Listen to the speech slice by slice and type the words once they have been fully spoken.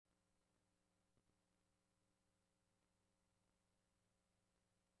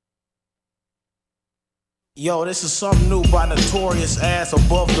Yo, this is something new by Notorious Ass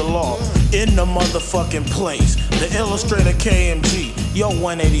Above the Law. In the motherfucking place. The Illustrator KMG. Yo,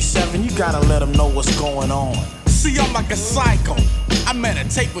 187, you gotta let them know what's going on. See, I'm like a psycho. I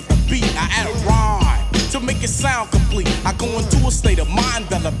meditate with the beat, I add a rhyme to make it sound complete. I go into a state of mind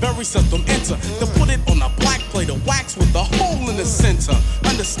that I very seldom enter. To put it on a black plate of wax with a hole in the center.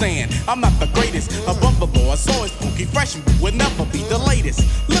 Understand, I'm not the greatest above the law. It's always funky, fresh, and will never be the latest.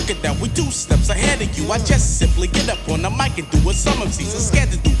 Look at that, we 2 steps ahead of you. I just simply get up on the mic and do what some MCs are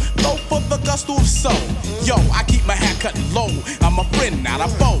scared to do. Go for the gusto of soul. Yo, I keep my hat cut low. I'm a friend, not a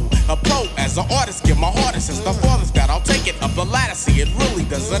foe. A pro as an artist, give my hardest as the farthest that I'll take it up the ladder. See, it really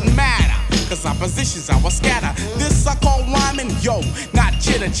doesn't matter, cause opposition's how I scatter. This I call rhyming, yo, not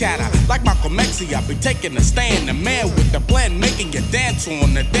chitter chatter. Like Michael Mexi, I be taking a stand. The man with the blend, making you dance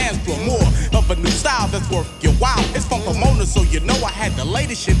on the dance floor. More of a new style that's worth your while. It's from Pomona, so you know I had the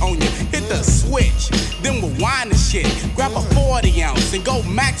latest shit on you. Hit the switch, then rewind the shit. Grab a 40 ounce and go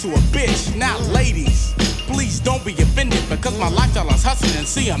max to a bitch. Now ladies, please don't be offended, because my lifestyle is hustling and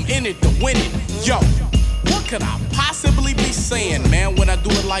see I'm in it to win it. Yo, what could I possibly be saying, man, when I do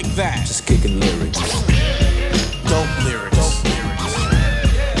it like that? Just kicking lyrics. Dope lyrics.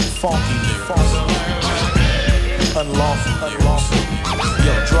 Funky lyrics. Unlawful lyrics.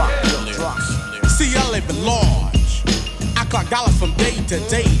 Yo, drop your lyrics. See, I live at large. I clock dollars from day to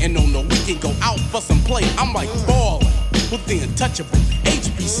day, and on the weekend go out for some play. I'm like ballin' with the untouchable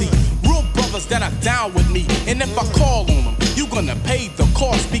HBC. Real brothers that are down with me, and if I call on them, you gonna pay the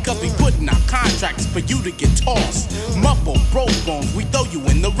cost, because we putting out contracts for you to get tossed. Muffle, broke bones, we throw you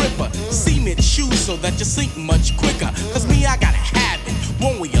in the river. Cement shoes so that you sink much quicker, cause me, I gotta have it,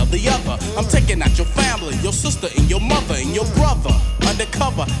 one way or the other. I'm taking out your family, your sister and your mother and your brother.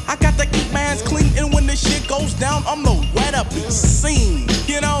 Undercover, I got to keep my hands clean, and when this shit goes down, I'm nowhere to be seen.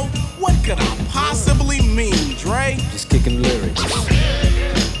 You know, what could I possibly mean, Dre? Just kicking lyrics.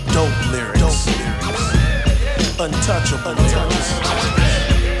 Dope lyrics. Untouchable lyrics.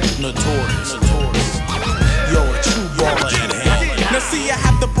 Notorious. Yo, a true baller in hand. Now see, I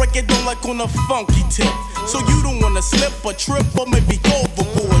have to break it down like on a funky tip, so you don't wanna slip or trip or maybe go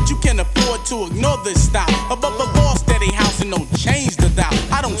overboard. You can't afford to ignore this style. Above the ball, steady house and don't change the dial.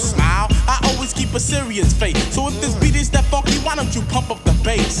 I don't smile, I always keep a serious face. So if this beat is that funky, why don't you pump up the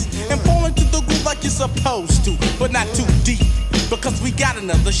bass and fall into the groove like you're supposed to, but not too deep, because we got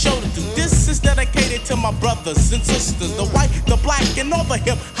another show to do. This is dedicated to my brothers and sisters, the white, the black, and all the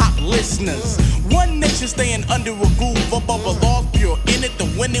hip-hop listeners. One nation staying under a groove, above a law, pure in it to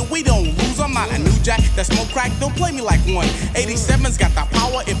win it. We don't lose, I'm not a new jack that smoke crack, don't play me like one. 87's got the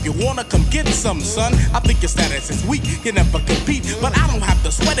power, if you wanna come get some, son. I think your status is weak, you never compete, but I don't have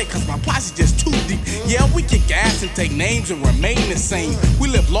to sweat it, cause my posse just too deep. Yeah, we kick ass and take names and remain the same. We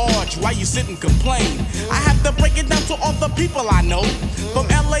live large, why you sit and complain? I have to break it down to all the people I know, from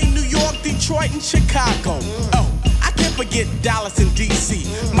LA, New York, Detroit, and Chicago. Oh, I can't forget Dallas and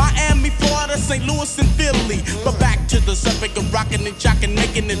DC, Miami, Florida, St. Louis, and Philly. But back to the subject of rocking and jocking,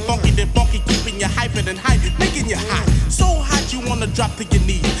 making it funky, then funky, keeping you hyping and hype, making you hot. So hot you wanna drop to your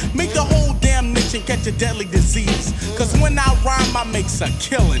knees, make the whole damn nation catch a deadly disease. Cause when I rhyme, I makes a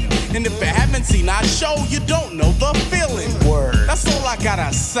killing, and if you haven't seen our show, you don't know the feeling. Word. That's all I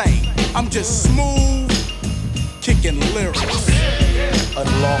gotta say. I'm just smooth, kicking lyrics.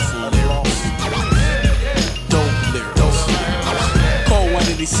 Unlawful lyrics. Dope lyrics. Code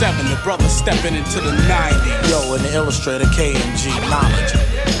 187, the brother stepping into the 90s. Yo, and the Illustrator KMG knowledge.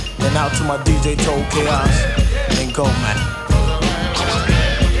 And out to my DJ Told Chaos and Go Man.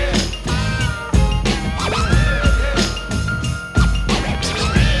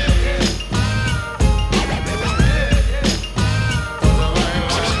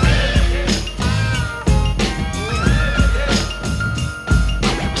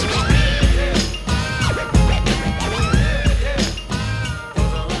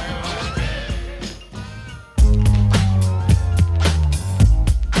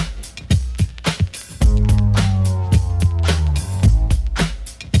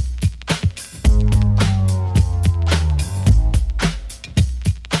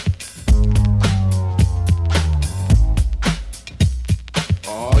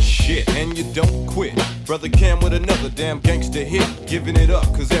 Brother Cam with another damn gangster hit, giving it up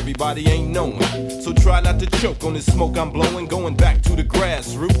cause everybody ain't knowing. So try not to choke on this smoke I'm blowing, going back to the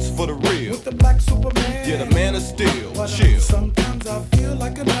grassroots for the real. With the black Superman, yeah, the man of steel, chill. Sometimes I feel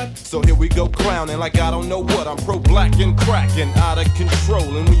like a nut. So here we go clowning like I don't know what. I'm pro-black and cracking, out of control.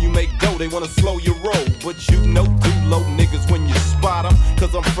 And when you make dough, they wanna slow your roll. But you know, do low niggas when you spot them,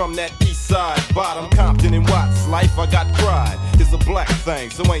 cause I'm from that east side bottom. Compton and Watts, life I got pride. It's is a black thing,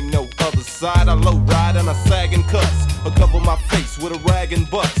 so ain't no other side. I low ride and I sag and cuss. I cover my face with a rag and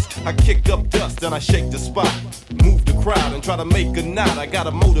bust. I kick up dust and I shake the spot. Move the crowd and try to make a knot. I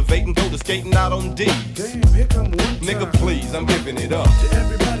gotta motivate and go to skating out on D. Damn, here come one time. Nigga, please, I'm giving it up. To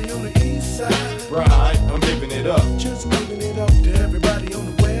everybody on the east side. Right, I'm giving it up. Just giving it up to everybody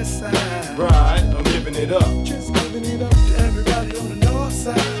on the west side. Right, I'm giving it up. Just giving it up to everybody on the north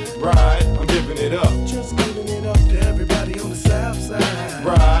side. Right, I'm giving it up. Just giving it up to everybody on the south side.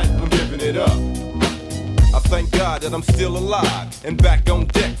 Right, I'm giving it up. I thank God that I'm still alive and back on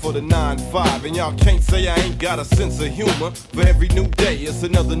deck for the 9-5. And y'all can't say I ain't got a sense of humor. For every new day, it's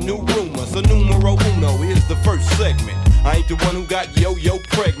another new rumor. So numero uno, here's the first segment. I ain't the one who got yo-yo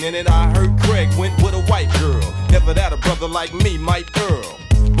pregnant, and I heard Craig went with a white girl. Never that a brother like me might Earl.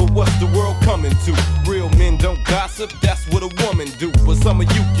 But what's the world coming to? Real men don't gossip, that's what a woman do. But some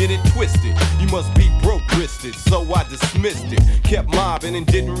of you get it twisted. You must be broke-wristed, so I dismissed it. Kept mobbing and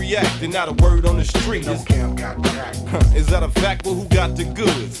didn't react, and not a word on the street. Is that a fact? Well, who got the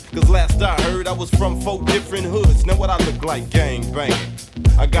goods? Cause last I heard I was from 4 different hoods. Now what I look like, gang banging.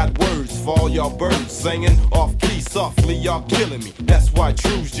 I got words for all y'all birds singing off key softly, y'all killing me. That's why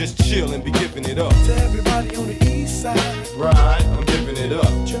True's just chill and be giving it up. To everybody on the east side. Right, I'm giving it up.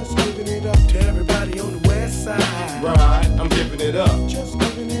 Just giving it up to everybody on the west side. Right, I'm giving it up. Just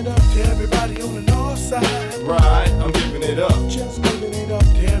giving it up to everybody on the north side. Right, I'm giving it up. Just giving it up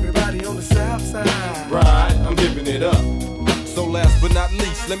to everybody on the south side. Right, I'm giving it up. So last but not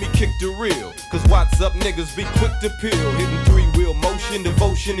least, let me kick the real. Cause what's up niggas be quick to peel. Hitting 3-wheel motion,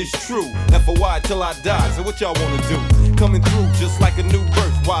 devotion is true. FOI till I die, so what y'all wanna do? Coming through just like a new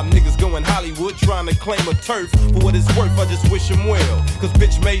birth. While niggas going Hollywood trying to claim a turf. For what it's worth, I just wish them well. Cause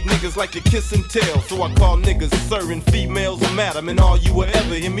bitch made niggas like to kiss and tell. So I call niggas sir and females madam. And all you will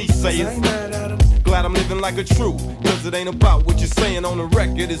ever hear me say is glad I'm living like a true. Cause it ain't about what you're saying on the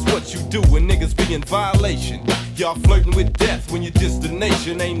record, it's what you do when niggas be in violation. Y'all flirting with death when you diss the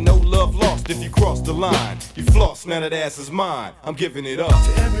nation. Ain't no love lost if you cross the line. You floss, now that ass is mine. I'm giving it up.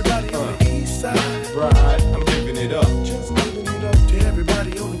 To everybody on the east side. Right, I'm giving it up. Just giving it up to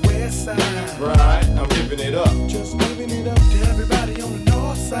everybody on the west side. Right, I'm giving it up. Just giving it up to everybody on the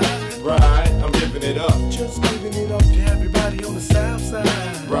north side. Right, I'm giving it up. Just giving it up to everybody on the south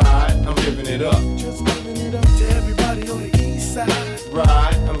side. Right, I'm giving it up. Just giving it up to everybody on the east side.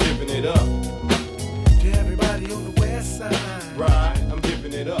 Right, I'm giving it up. To everybody on the west side. Right, I'm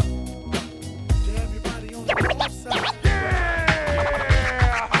giving it up. To everybody on the north side.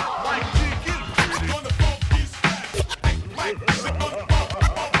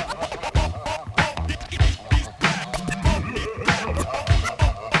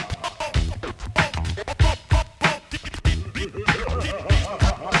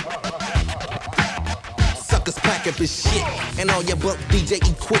 Up his shit and all your buck DJ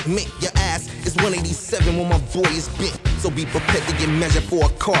equipment. Your ass is 187 when my boy is bent. So be prepared to get measured for a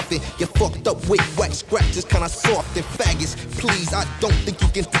coffin. You're fucked up with wax scratches, kinda soft and faggots. Please, I don't think you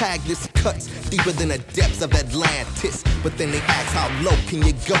can tag this. Cuts deeper than the depths of Atlantis. But then they ask how low can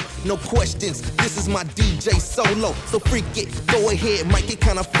you go? No questions, this is my DJ solo. So freak it, go ahead, might get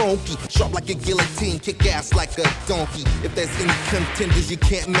kinda funky. Sharp like a guillotine, kick ass like a donkey. If there's any contenders you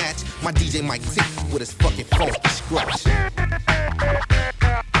can't match, my DJ might tick with his fucking funky scratch.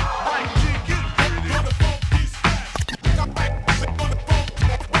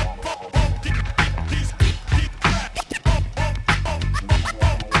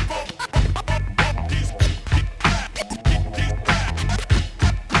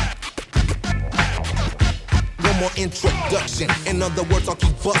 Introduction, in other words, I'll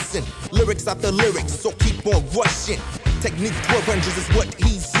keep busting lyrics after lyrics, so keep on rushing. Technique 1200s is what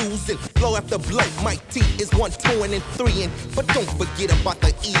he's using. Blow after blow, my T is 1, 2, and 3. But don't forget about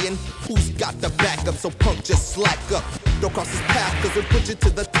the Ian, who's got the backup, so punk just slack up. Don't cross his path, cause it'll put you to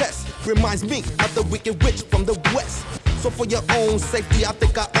the test. Reminds me of the wicked witch from the west. So for your own safety, I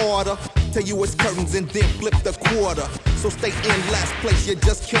think I oughta tell you it's curtains and then flip the quarter. So stay in last place, you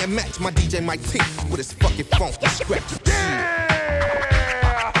just can't match my DJ Mike T with his fucking funky scratch.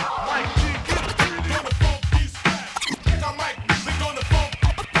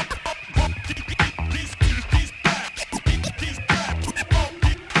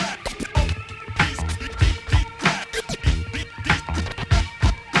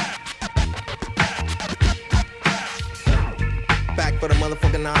 For the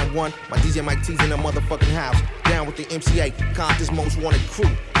motherfucking 9-1, my DJ Mike T's in the motherfucking house. Down with the MCA, Compton's most wanted crew.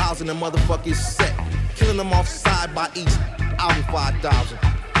 Housing the motherfucking set, killing them off side by each. I'll be 5,000.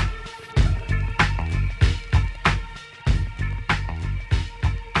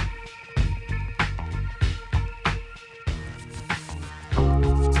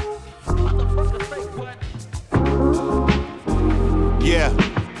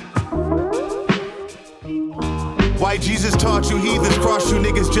 you heathens, cross you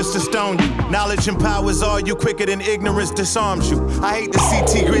niggas just to stone you. Knowledge empowers all you quicker than ignorance disarms you. I hate to see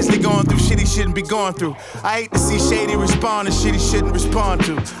T Grizzly going through shit he shouldn't be going through. I hate to see Shady respond to shit he shouldn't respond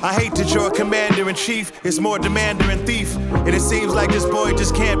to. I hate that you're a commander-in-chief, it's more demander and thief. And it seems like this boy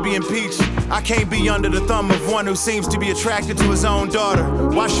just can't be impeached. I can't be under the thumb of one who seems to be attracted to his own daughter.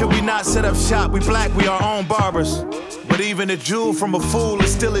 Why should we not set up shop? We black, we our own barbers. But even a jewel from a fool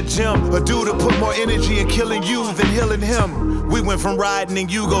is still a gem. A dude to put more energy in killing you than healing him. We went from riding in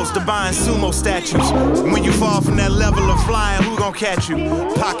Yugos to buying sumo statues. When you fall from that level of flying, who gon' catch you?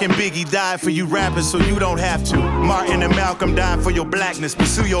 Pac and Biggie died for you rappers so you don't have to. Martin and Malcolm died for your blackness,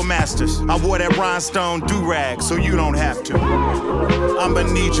 pursue your masters. I wore that rhinestone do-rag so you don't have to. I'ma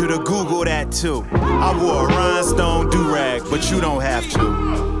need you to Google that too. I wore a rhinestone do-rag, but you don't have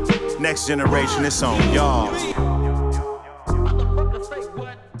to. Next generation, it's on y'all.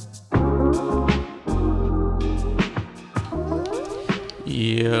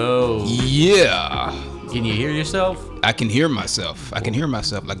 Yo. Yeah. Can you hear yourself? I can hear myself. I can hear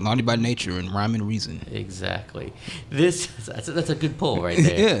myself like Naughty by Nature and Rhyme and Reason. Exactly. That's a good pull right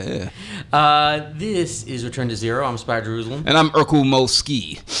there. Yeah. This is Return to Zero. I'm Spy Jerusalem. And I'm Urkel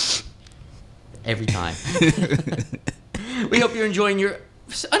Moski. Every time. We hope you're enjoying your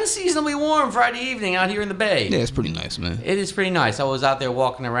unseasonably warm Friday evening out here in the Bay. Yeah, it's pretty nice, man. It is pretty nice. I was out there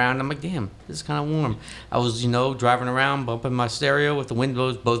walking around. I'm like, damn, this is kind of warm. I was, driving around, bumping my stereo with the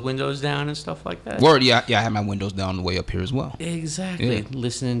windows, both windows down and stuff like that. Word, yeah, I had my windows down on the way up here as well. Exactly. Yeah.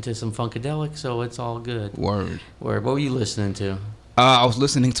 Listening to some Funkadelic, so it's all good. Word. What were you listening to? I was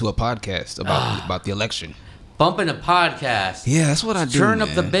listening to a podcast about the election. Bumping a podcast. Yeah, that's what I do. Turn up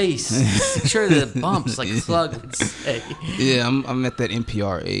the bass. Sure, the bumps, like Slug would say. Yeah, I'm at that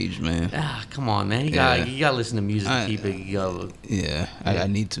NPR age, man. Come on, man. You gotta listen to music to keep it going. Yeah, I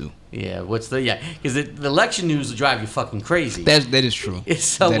need to. Yeah, because the election news will drive you fucking crazy. That is true.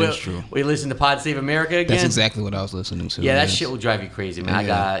 So that is true. We listen to Pod Save America again. That's exactly what I was listening to. Yeah, that shit will drive you crazy, man.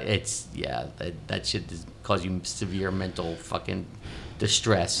 Yeah. That shit cause you severe mental fucking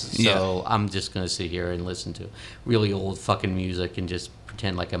distress. So I'm just gonna sit here and listen to really old fucking music and just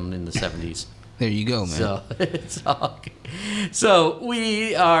pretend like I'm in the 70s. There you go, man. So it's all good. So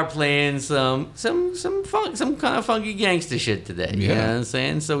we are playing some funk, some kind of funky gangster shit today. You know what I'm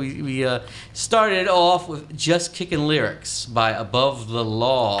saying? So we started off with Just Kicking Lyrics by Above the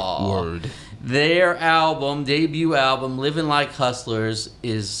Law. Word. Their debut album, Living Like Hustlers,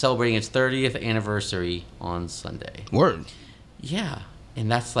 is celebrating its 30th anniversary on Sunday. Word. Yeah,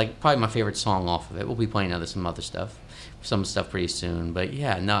 and that's like probably my favorite song off of it. We'll be playing some other stuff, some stuff pretty soon. But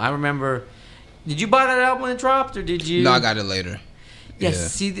yeah, no, I remember. Did you buy that album when it dropped, or did you? No, I got it later. Yeah,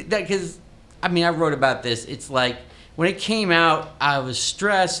 see that because I wrote about this. It's like when it came out, I was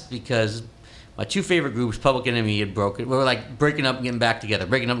stressed because my two favorite groups, Public Enemy, had broken. We were like breaking up and getting back together,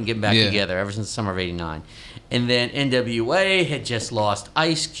 together ever since the summer of '89. And then NWA had just lost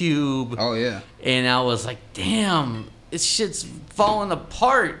Ice Cube. Oh yeah. And I was like, damn. This shit's falling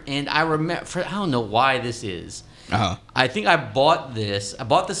apart, and I remember. I don't know why this is. I think I bought this. I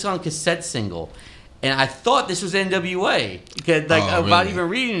bought this on cassette single, and I thought this was NWA because, without even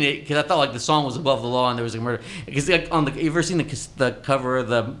reading it, because I thought like the song was Above the Law and there was a murder. Because you ever seen the cover of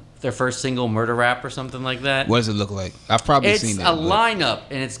their first single, Murder Rap or something like that? What does it look like? I've probably seen that. It's a lineup,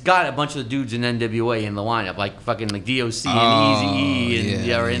 and it's got a bunch of the dudes in NWA in the lineup, like fucking like DOC and Eazy-E and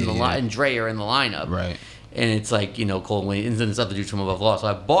Dre are in the lineup. Right. And it's like, Cole Wayne, and then this other dude from Above the Law. So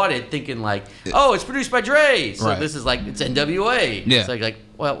I bought it thinking like, oh, it's produced by Dre. So this is like, it's NWA. Yeah. It's like,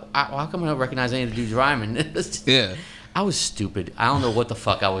 well, how come I don't recognize any of the dudes rhyming? Yeah. I was stupid. I don't know what the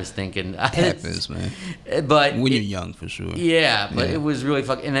fuck I was thinking. Happens, man. But when you're young, for sure. Yeah, but it was really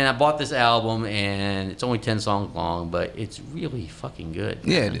fucking. And then I bought this album, and it's only 10 songs long, but it's really fucking good.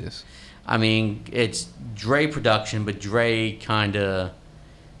 Yeah, man. it is. It's Dre production, but Dre kind of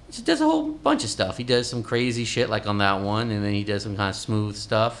does a whole bunch of stuff. He does some crazy shit like on that one, and then he does some kind of smooth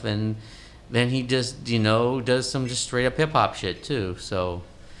stuff, and then he just does some just straight up hip hop shit too. So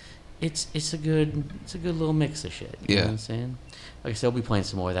it's a good little mix of shit. You know what I'm saying? Like I said, we'll be playing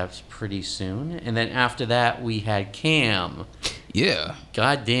some more of that pretty soon. And then after that we had Cam. Yeah.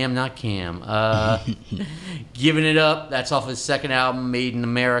 Goddamn, not Cam. Giving It Up. That's off his second album, Made in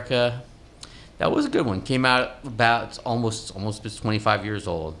America. That was a good one. Came out about almost 25 years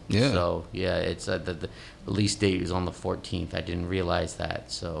old. Yeah. So yeah, it's the release date is on the 14th. I didn't realize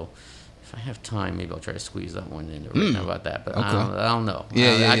that. So if I have time, maybe I'll try to squeeze that one in right now about that. But okay. I don't know.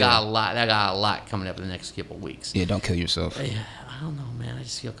 Yeah, I got a lot coming up in the next couple of weeks. Yeah, don't kill yourself. Yeah, don't know, man. I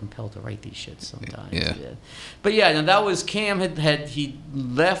just feel compelled to write these shits sometimes. Yeah. But yeah, no, that was Cam he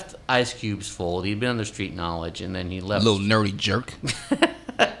left Ice Cube's fold. He'd been under Street Knowledge, and then he left. Little nerdy jerk.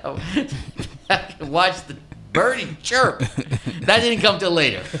 Watch the birdie chirp. That didn't come till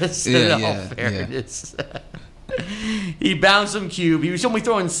later. Fairness. He bounced some Cube. He was only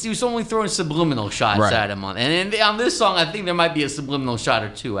throwing subliminal shots at him and on this song, I think there might be a subliminal shot or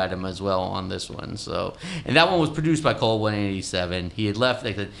two at him as well on this one. So, and that one was produced by Cole 187. He had left.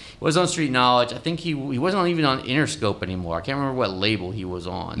 He was on Street Knowledge. I think he wasn't even on Interscope anymore. I can't remember what label he was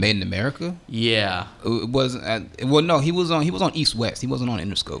on. Made in America. Yeah. It wasn't. Well, no, he was on East West. He wasn't on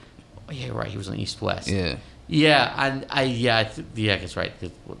Interscope. Oh, yeah, right. He was on East West. Yeah. Yeah, that's right.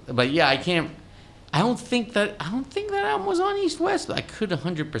 But yeah, I don't think that album was on East West, but I could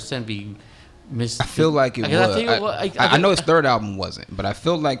 100% be I feel like it was. I know his third album wasn't, but I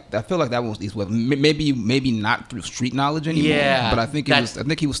feel like that one was East West. Maybe not through Street Knowledge anymore. Yeah, but I think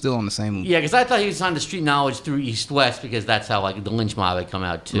he was still on the same. Yeah, because I thought he was on the Street Knowledge through East West because that's how like the Lynch Mob had come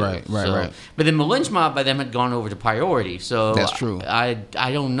out too. Right. But then the Lynch Mob by them had gone over to Priority, so that's true. I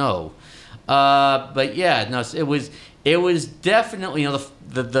don't know, but yeah, no, it was definitely,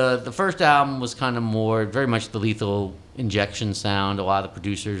 the first album was kind of more, very much the Lethal Injection sound. A lot of the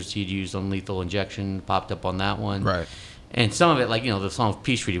producers he'd used on Lethal Injection popped up on that one. Right. And some of it, like, the song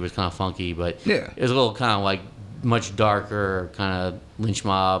Peace Treaty was kind of funky, but it was a little kind of like much darker, kind of Lynch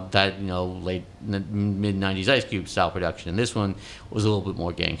Mob, that, late mid-90s Ice Cube style production. And this one was a little bit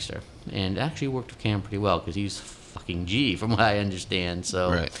more gangster. And actually worked with Cam pretty well because he's fucking G from what I understand.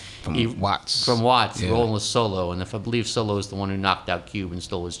 So from Watts, rolling solo, and I believe Solo is the one who knocked out Cube and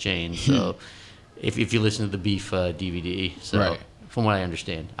stole his chain. So if you listen to the Beef DVD, so from what I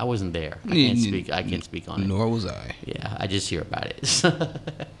understand, I wasn't there. I can't speak on it. Nor was I. Yeah, I just hear about it.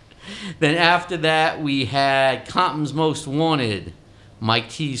 Then after that, we had Compton's Most Wanted, Mike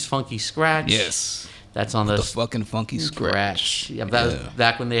T's Funky Scratch. Yes. That's on the fucking Funky Scratch. Yeah, that was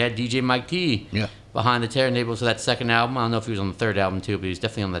back when they had DJ Mike T. Yeah. Behind the Turntables for that second album. I don't know if he was on the third album too, but he was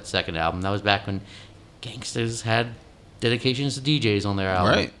definitely on that second album. That was back when gangsters had dedications to DJs on their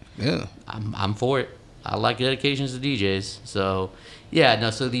album. Right. Yeah. I'm for it. I like dedications to DJs. So yeah,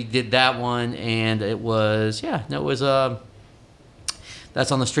 so he did that one, and it was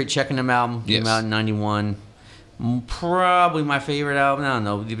that's on the Straight Checking Them album. Came out in '91. Probably my favorite album. I don't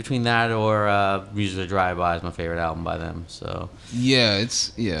know, between that or Music of the Drive-By is my favorite album by them. So yeah,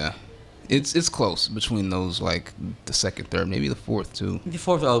 it's close between those, like the second, third, maybe the fourth too. The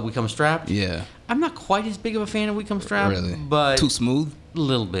fourth, We Come Strapped. Yeah, I'm not quite as big of a fan of We Come Strapped. Really, but too smooth. A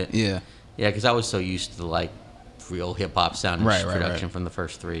little bit. Yeah, because I was so used to the like real hip hop sound production from the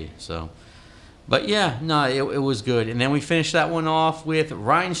first three. So, but yeah, no, it was good. And then we finished that one off with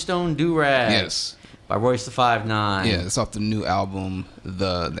Rhinestone Do-Rag. Yes. By Royce the 5'9". Yeah, it's off the new album,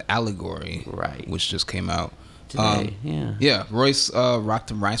 the Allegory, which just came out today. Yeah. Royce rocked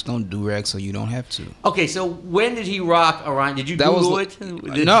the Rhinestone Do-Rag, so you don't have to. Okay, so when did he rock a rhinestone? Did you Google it?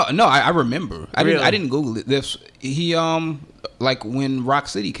 No, I remember. I didn't Google it. He like when Rock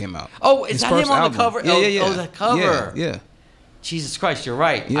City came out. Oh, is that him on the cover? Yeah. Oh, the cover. Yeah. Jesus Christ, you're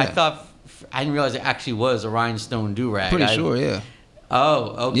right. Yeah. I didn't realize it actually was a Rhinestone Do-Rag. Pretty sure, yeah.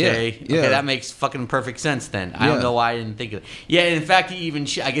 Oh, okay. Yeah. Okay, that makes fucking perfect sense then. I don't know why I didn't think of it. Yeah, in fact,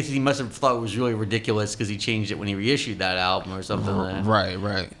 I guess he must have thought it was really ridiculous because he changed it when he reissued that album or something like that.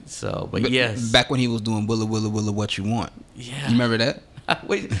 Right. So, but yes. Back when he was doing Willa Willa Willa What You Want. Yeah. You remember that?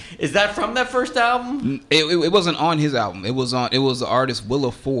 Wait, is that from that first album? It wasn't on his album. It was the artist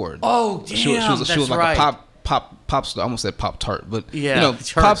Willa Ford. Oh, damn, she was like a pop star. I almost said Pop Tart, but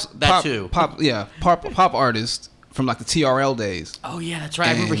pop artist from like the TRL days. Oh yeah, that's right.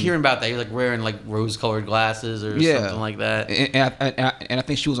 I remember hearing about that. He was like wearing like rose-colored glasses or something like that. And I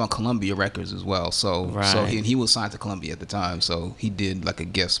think she was on Columbia Records as well. So he was signed to Columbia at the time. So he did like a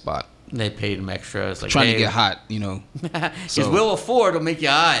guest spot. They paid him extra. It's like, trying to get hot, Because Willa Ford will make you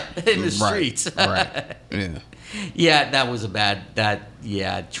hot in the streets. Right. Yeah. Yeah, that was a bad.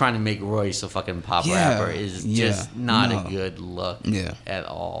 Trying to make Royce a fucking pop rapper is just not a good look at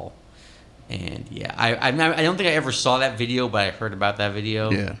all. And I don't think I ever saw that video, but I heard about that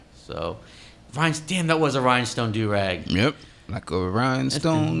video. Yeah. So, damn, that was a Rhinestone Do-Rag. Yep. Like a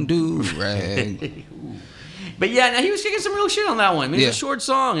Rhinestone Do-Rag. But yeah, now he was kicking some real shit on that one. It was a short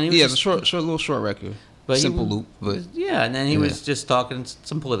song. And it's a little short record. But simple loop. But and then he was just talking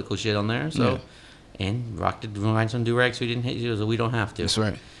some political shit on there. So, and rocked the Rhinestone Do-Rag, so he didn't hate you. So we don't have to. That's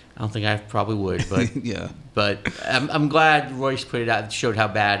right. I don't think I probably would, but yeah. But I'm glad Royce put it out, showed how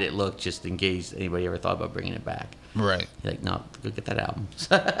bad it looked, just in case anybody ever thought about bringing it back. Right. Like, no, go get that album.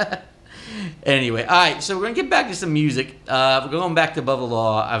 Anyway, all right, so we're going to get back to some music. We're going back to Above the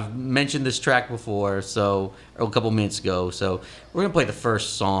Law. I've mentioned this track before, or a couple minutes ago, so we're going to play the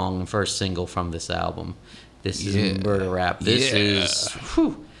first single from this album. This is Murder Rap. This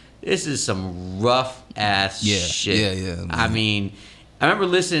is some rough-ass shit. Yeah. I mean, I remember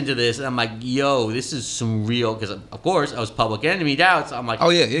listening to this, and I'm like, yo, this is some real... Because, of course, I was Public Enemy down, so I'm like,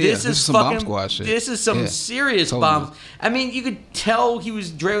 this is some Bomb Squad shit. This is some serious bombs. I mean, you could tell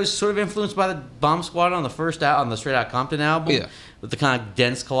Dre was sort of influenced by the Bomb Squad on the Straight Outta Compton album. With the kind of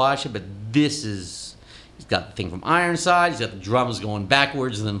dense collage shit, but this is... He's got the thing from Ironside. He's got the drums going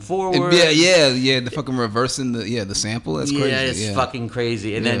backwards and then forward. Yeah. The fucking reversing the sample. That's crazy. Yeah, it's fucking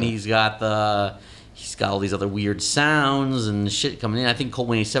crazy. And then he's got all these other weird sounds and shit coming in. I think Colt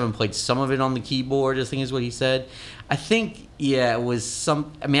 187 played some of it on the keyboard, I think is what he said. I think, it was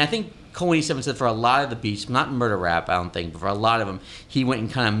some... I mean, I think Colt 187 said for a lot of the beats, not Murder Rap, I don't think, but for a lot of them, he went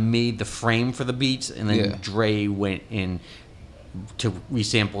and kind of made the frame for the beats, and then Dre went in to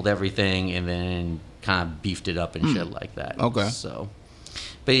resampled everything and then kind of beefed it up and shit like that. Okay. So...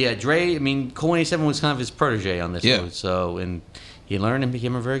 But yeah, Dre, I mean, Colt 187 was kind of his protege on this one. So, and he learned and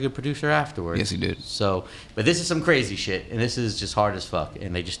became a very good producer afterwards. Yes, he did. So, but this is some crazy shit, and this is just hard as fuck,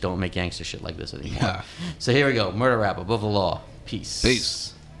 and they just don't make gangster shit like this anymore. Yeah. So here we go, Murder Rap, Above the Law. Peace.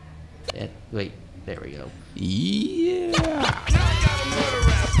 Wait, there we go. Yeah.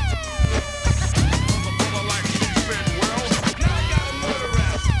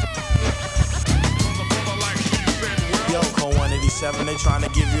 They trying to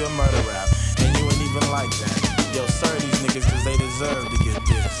give you a murder rap, and you ain't even like that. Yo, sir, these niggas, cause they deserve to get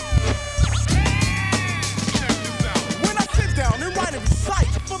this. When I sit down and write and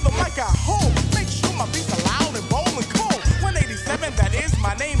recite for the mic I hold, make sure my beats are loud and bold and cold. 187, that is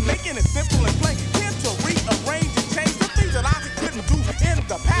my name, making it simple and plain. Here to rearrange and change the things that I couldn't do in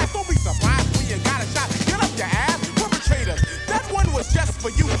the past. Don't be surprised when you got a shot. Get up your ass, perpetrators. That one was just for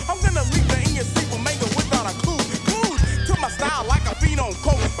you. I'm gonna leave the in your sleep and make it without a clue. To my style like a fiend on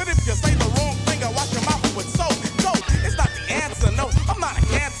coke. But if you say the wrong thing, I wash your mouth with soap. No, it's not the answer, no. I'm not a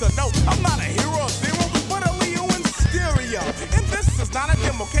cancer, no. I'm not a hero zero, but a Leo in stereo. And this is not a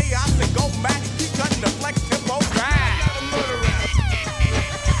demo, chaos and go back. Keep cutting the flex tempo back.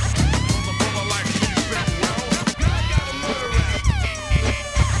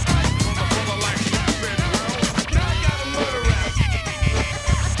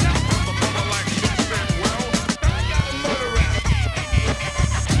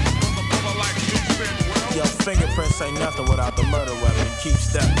 Fingerprints ain't nothing without the murder weapon. Keep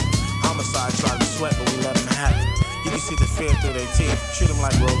stepping. Homicide try to sweat, but we let them have it. You can see the fear through their teeth. Treat them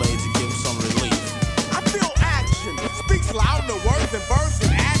like Rolaids and give them some relief. I feel action. Speaks loud in words and verbs and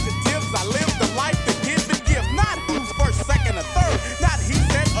adjectives. I live the life to give and give. Not who's first, second, or third. Not he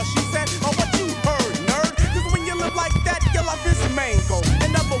said or she said or what you heard, nerd. Cause when you live like that, your life is mango.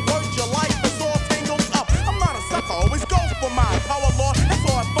 In other words, your life is all tangled up. I'm not a sucker, always go for mine. Power law, that's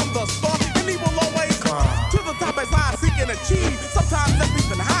all from the start. And he will always top as high, seek and achieve. Sometimes that's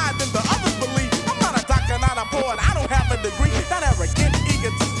even higher than the others believe. I'm not a doctor, not a poet, I don't have a degree. Not arrogant,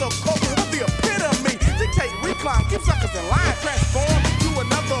 egotistical, cope of the epitome. Dictate, recline, keep suckers in line. Transform to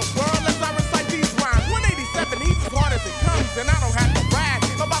another world as I recite these rhymes. 187, he's as hard as it comes. And I don't have to brag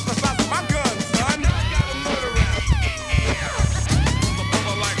about the size of my gun, son.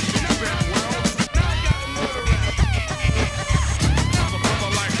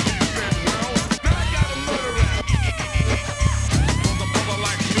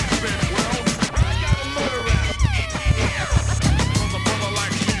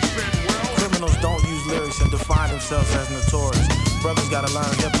 Themselves as notorious. Brothers gotta learn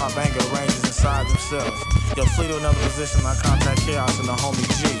hip-hop anger ranges inside themselves. Yo, flee to another position, I contact chaos and the homie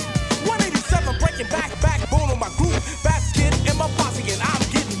G. 187 breaking backbone on my group. Basket in my posse and I'm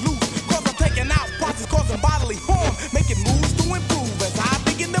getting loose. Cause I'm taking out posse, causing bodily harm. Making moves to improve as I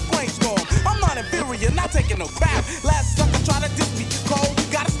begin to brainstorm. I'm not inferior, not taking no crap. Last sucker try to diss me, cold,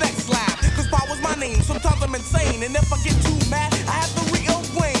 got his neck slapped. Cause power's my name, sometimes I'm insane. And if I get too mad, I have to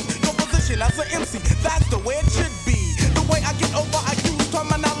rearrange your position as an MC. That's the way it should be. The way I get over, I use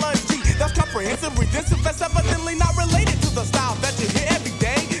terminology that's comprehensive, redemptive, that's evidently not related to the style that you hear every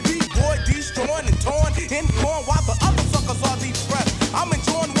day. D-boy, destroying and torn in corn while the other suckers are depressed. I'm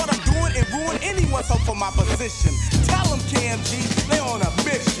enjoying what I'm doing and ruin anyone's hope for my position. Tell them, KMG, they're on a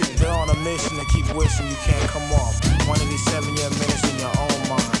mission. They're on a mission to keep wishing you can't come off. 187-year minutes in your own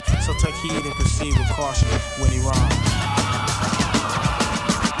mind. So take heed and proceed with caution when he rhymes.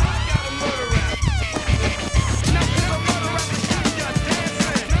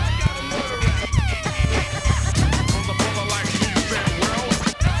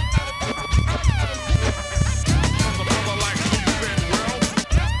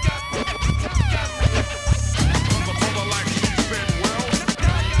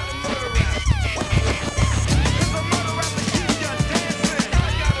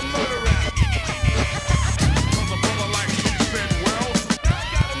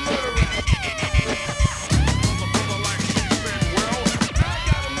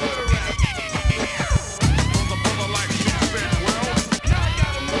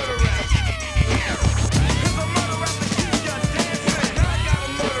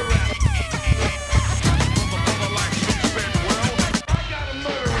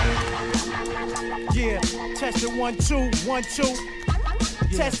 1, 2, 1, 2.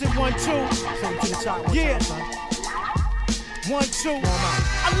 Yeah. Test it, 1, 2. Yeah. 1, 2.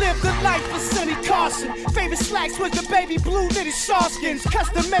 I lived a life for Sonny Carson. Favorite slacks was the baby blue knitted Sharskins.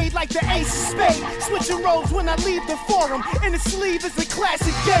 Custom made like the ace of spade. Switching roles when I leave the forum. In the sleeve is a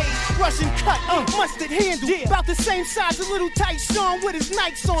classic gauge. Russian cut, mustard handle. Yeah. About the same size a little tight Sean with his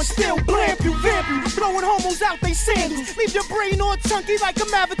Nikes on. Still blamp you, vamp you. Throwing homos out they sandals. Leave your brain all chunky like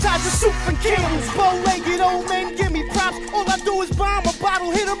I'm advertising soup and candles. Bow-legged old men give me props. All I do is bomb a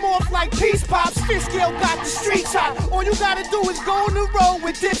bottle, hit them off like peace pops. Fist scale got the streets hot. All you gotta do is go on the road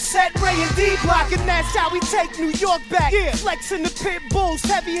with Dipset, Ray and D-Block, and that's how we take New York back. Yeah. Flexing the pit bulls,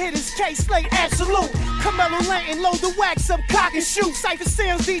 heavy hitters, K-Slate, absolute. Carmelo Lantin, load the wax up, cock and shoot. Cypher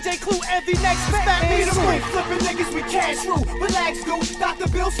Sounds, DJ Clue, envy next fat me the ring. Flipping niggas with cash rule. Relax, go, Dr.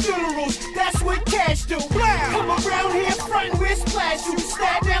 Bill's funerals. That's what cash do. Come around here, frontin' with splash you.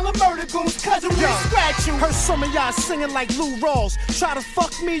 Stab down the murder goons, cousin will scratch you. Heard some of y'all singing like Lou Rawls. Try to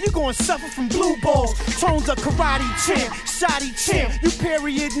fuck me, you gon' suffer from blue balls. Tones a karate champ, shoddy champ. You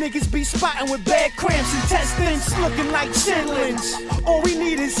period niggas be spotting with bad cramps. Intestines looking like chitlins. All we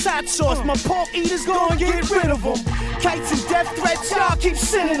need is hot sauce. My pork eaters gon' get rid of them. Kites and death threats, y'all keep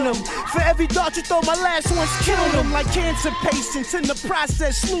sending them. For every dart you throw, my last one's killing them. Like cancer patients in the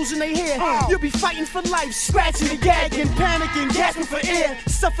process, losing their hair. You'll be fighting for life, scratching and gagging, panicking, gasping for air.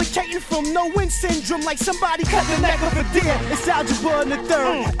 Suffocating from no-win syndrome like somebody cut the neck of a deer. It's Algebra in the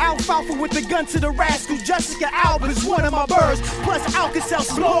third. Alfalfa with the gun to the rascal. Jessica Alba's one of my birds. Plus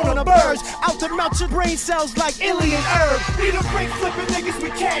Alka-Seltzer blown on the birds. Out to melt your brain cells like alien herb. Need a break flipping niggas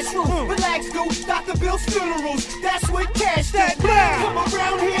with cash rule. Relax, go, Dr. Bill's funerals. That's what cash that. Come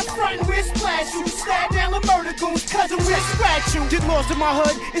around here frontin' with splash you. Stab down the murder goons, cousin will scratch you. Get lost in my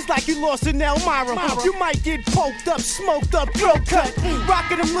hood, it's like you lost in Elmira. You might get poked up, smoked up, throat cut.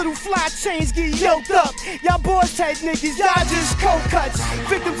 Rockin' them little fly chains, get yoked up. Y'all boys head niggas, y'all just cold cuts.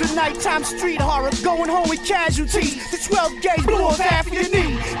 Victims of nighttime street horror, going home with casualties. The 12 gauge blew off half of your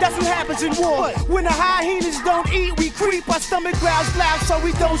knee. That's what happens in war. When the hyenas don't eat, we creep. Our stomach growls loud so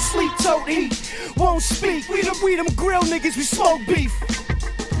we don't sleep, don't eat. Won't speak, we them grill niggas, we smoke beef.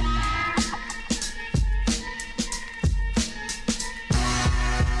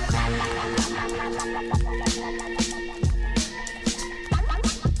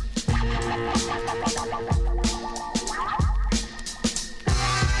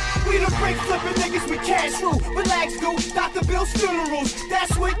 We the break flipping niggas with cash rule. Relax, go, Dr. Bill's funerals.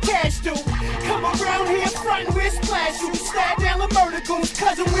 That's what cash do. Come around here frontin' with splash you. Stab down the murder goons,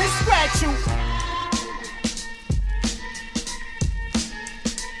 cousin will scratch you.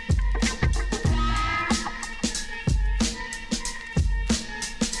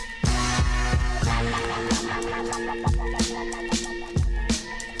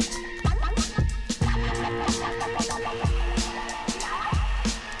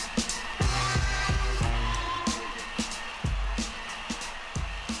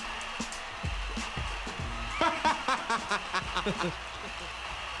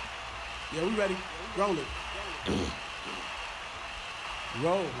 Yeah, we ready. Roll it.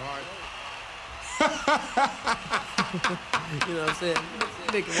 Roll. You know what I'm saying?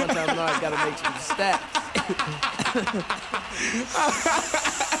 Nigga, one time I gotta make some stats.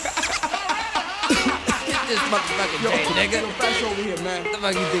 Get this motherfucking day, nigga. Yo, fresh over here, man. What the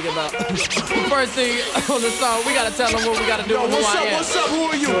fuck you think about? First thing on the song, we gotta tell them what we gotta do. Yo, what's up? Who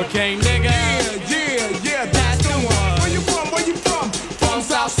are you? Hurricane, nigga. Yeah, that's the one. Where you from? From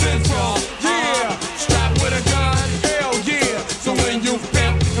South Central. Yeah, strapped with a gun. Hell yeah. So when you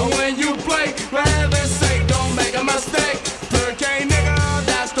pimp and when you play, for heaven's sake, don't make a mistake. Hurricane, nigga,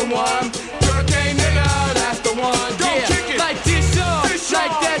 that's the one. Hurricane, nigga, that's the one. Go kick it. Like this, y'all.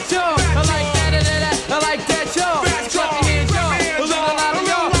 Like that, y'all. I like that. I like that, y'all. Clap your hands, y'all. A little louder,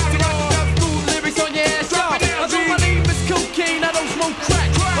 y'all. You got enough food lyrics on your ass, y'all. I know my name is cocaine, I don't smoke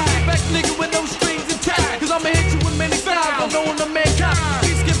crack. I'm a back nigga with no strings attached. Cause I'ma hit you with many styles, I'm known to mankind.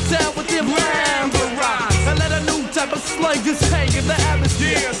 Please skip town with them Lambo rocks. I let a new type of slang just hang in the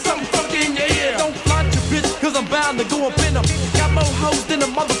atmosphere. Yeah, something funky in your ear. Don't flaunt your bitch, cause I'm bound to go up in them. Got more hoes than a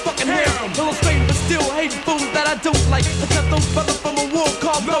motherfucking harem. Illustrating but still hating fools that I don't like. I got those brothers from a war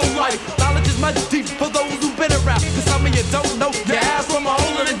called No Life. Knowledge is much deep for those who've been around. Cause some of you don't know your ass from a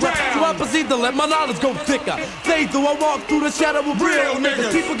hole in the ground. So I proceed to let my knowledge go thicker. They do I walk through the shadow of real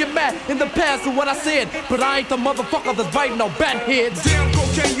niggas. People get mad in the past of what I said, but I ain't the motherfucker that's biting no bat heads. Damn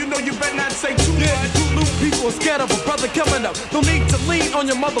cocaine, you know you better not say too much. You new people are scared of a brother coming up. Don't need to lean on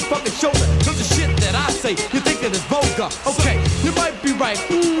your motherfucking shoulder. Cause the shit that I say, you think that it's vulgar. Okay, you might be right,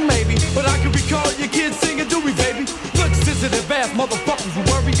 maybe, but I can recall your kids singing Dewey, baby. Look sensitive ass motherfuckers who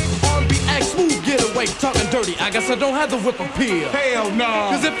worry. R&B act smooth, get away, talking dirty. I guess I don't have the whip appeal. Hell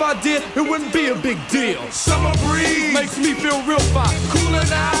no. Cause if I did, it wouldn't be a big deal. Summer breeze makes me feel real fine. Cooler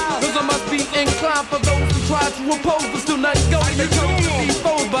now. Cause I must be inclined for those who try to oppose, but still not go. They told me these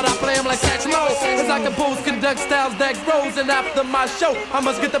foes, but I play them like catch low. As I compose, conduct styles that grows. And after my show, I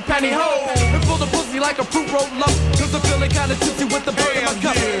must get the pantyhose and pull the pussy like a fruit roll up. Cause I'm feeling kinda tipsy with the bird in my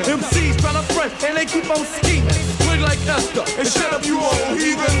cup. MCs tryna front and they keep on scheming. Look like Esther and shut up you old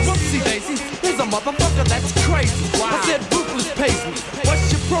heathens. Whoopsie daisy, here's a motherfucker that's crazy. Wow. I said ruthless pays me.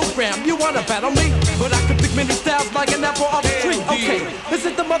 What's your program? You wanna battle me? But I can pick many styles like an apple off the tree. Okay, let's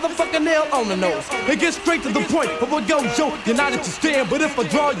hit the motherfucking nail on the nose and get straight to the point of what goes, yo. You're not at your stand, but if I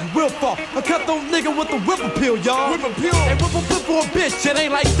draw, you will fall. I cut those nigga with the whip appeal, y'all. Whip appeal. And whip a flip for a bitch, it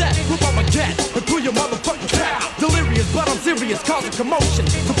ain't like that. Whip on my cat and pull your motherfucking cow. Delirious, but I'm serious, causing commotion.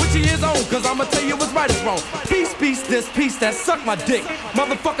 So put your ears on, cause I'ma tell you what's right is wrong. Peace, peace, this piece that suck my dick.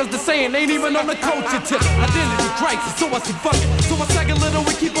 Motherfuckers the saying ain't even on the culture tip. Identity crisis, so I see fucking. So I sag a little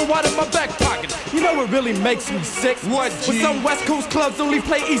and keep a wad in my back pocket. You know it really makes me sick. What, G? But some West Coast clubs only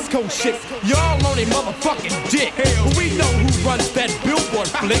play East Coast shit. Y'all on a motherfucking dick. But we know who runs that billboard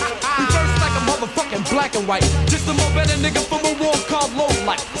flick. Reverse like a motherfucking black and white. Just a more better nigga from a war called Low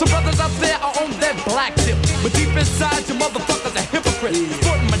Life. Some brothers out there are on that black tip. But deep inside, your motherfuckers are hypocrites.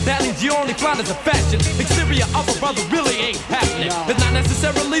 Sporting medallions you only find as a fashion. Exterior of a brother really ain't happening. It's not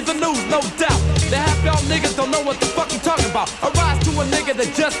necessarily the news, no doubt. The half y'all niggas don't know what the fuck you talking about. I rise to a nigga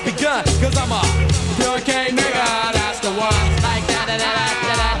that just begun. Cause I'm a hurricane nigga, that's the one. Like that.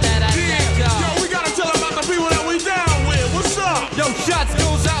 Yo, we gotta tell about the people that we down with. What's up? Yo, shots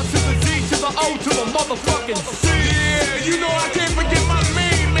goes out to the Z, to the O, to the motherfucking C. Yeah, you know I can't forget my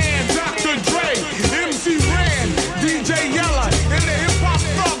main man, Dr. Dre, MC Ren, DJ Yella, and the hip hop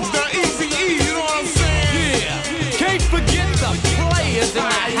thugs, the Eazy-E, you know what I'm saying? Yeah, can't forget the players in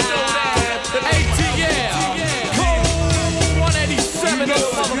the house. ATL, Cole 187, the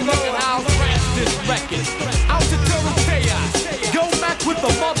motherfucking house, crash this record. Out to total chaos, go back with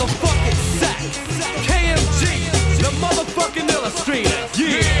the motherfucking sack. KMG, the motherfucking illustrator.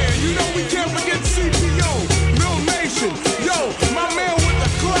 Yeah, you know we can't forget CPO, Real Nation. Yo, my man with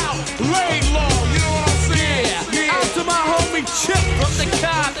the clout, Laid Law, you know what I'm saying? Yeah, out to my homie Chip from the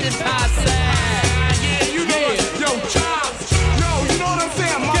Compton Posse. Yeah, you know it. Yo, Chops. Yo, you know what I'm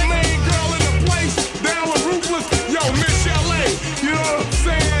saying? My main girl in the place, down with Ruthless. Yo, Miss LA, you know what I'm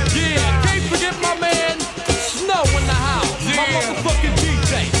saying? Yeah, can't forget my man Snow in the house. Yeah. My motherfucking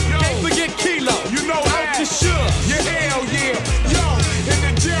DJ. Yo, can't forget Kilo. You know out to Sugar. Yeah, hell yeah. Yo, and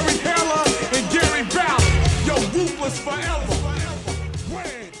then Jerry Heller and Gary Ballard. Yo, Ruthless forever.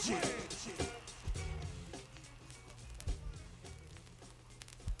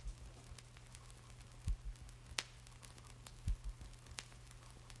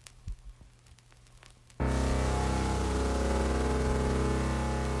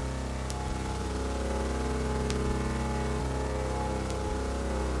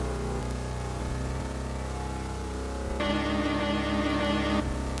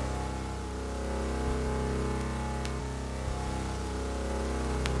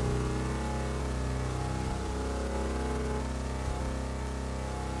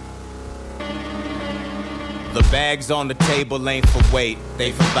 The bags on the table ain't for weight,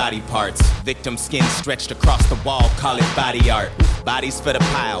 they for body parts. Victim skin stretched across the wall, call it body art. Bodies for the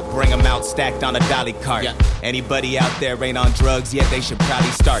pile, bring them out stacked on a dolly cart. Anybody out there ain't on drugs yet, they should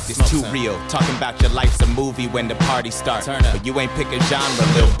probably start. It's too real, talking about your life's a movie when the party starts. But you ain't pick a genre,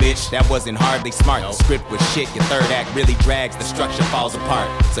 little bitch, that wasn't hardly smart. The script was shit, your third act really drags, the structure falls apart.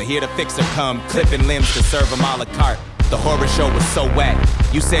 So here the fixer come, clipping limbs to serve them a la carte. The horror show was so whack.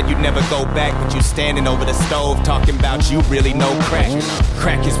 You said you'd never go back, but you standing over the stove talking about you really know crack.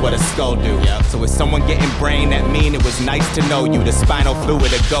 Crack is what a skull do. So with someone getting brain, that mean it was nice to know you. The spinal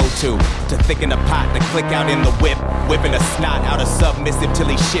fluid to go to thicken the pot, to click out in the whip, whipping a snot out of submissive till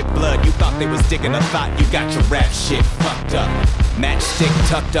he shit blood. You thought they was digging a thought, you got your rap shit fucked up. Matchstick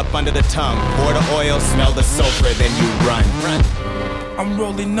tucked up under the tongue, pour the oil, smell the sulfur, then you run. I'm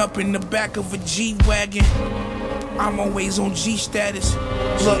rolling up in the back of a G-Wagon. I'm always on G status.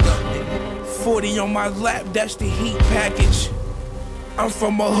 Look, 40 on my lap, that's the heat package. I'm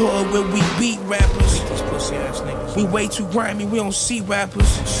from a hood where we beat rappers. These pussy ass niggas. We way too grimy, we don't see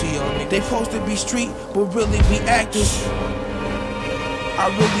rappers. They supposed to be street, but really be actors. I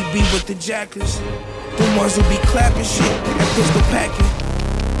really be with the jackers. The ones who be clapping shit and pistol packing.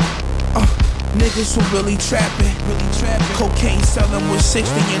 Niggas who really trapping. Cocaine selling with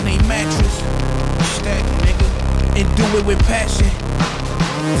 60 in they mattress. Stack, nigga. And do it with passion.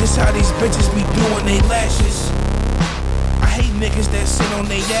 This how these bitches be doing they lashes. I hate niggas that sit on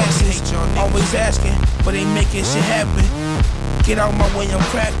their asses, always asking, but ain't making shit happen. Get out my way, I'm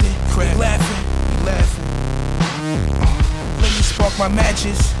crafting, laughing. Let me spark my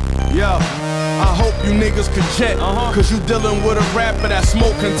matches. Yo, I hope you niggas could check, cause you dealing with a rapper that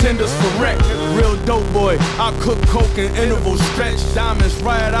smoke contenders for wreck. Real dope boy, I cook coke in interval stretch. Diamonds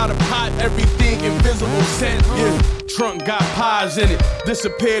right out of pot, everything invisible set. Yeah, trunk got pies in it,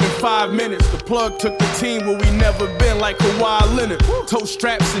 disappeared in 5 minutes. The plug took the team where we never been, like Kawhi Leonard. Toe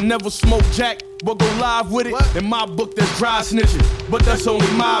straps and never smoke jack, but go live with it. In my book, there's dry snitching, but that's only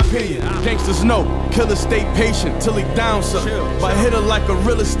my opinion. Gangsters know, killer stay patient till he down something. But hit her like a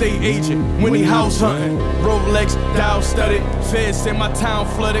real estate agent when he house hunting. Rolex, dial studded, feds say my town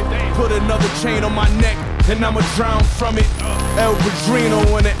flooded. Put another chain on my neck, and I'ma drown from it. El Padrino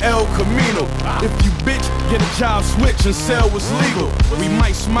and the El Camino. If you bitch, get a job switch and sell what's legal. We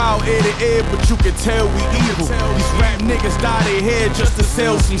might smile ear to ear, but you can tell we evil. These rap niggas dye their hair just to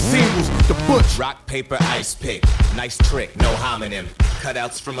sell some singles. The Butch. Rock, paper, ice pick. Nice trick, no homonym.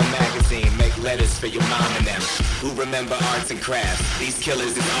 Cutouts from a magazine, make letters for your mom and them. Who remember arts and crafts? These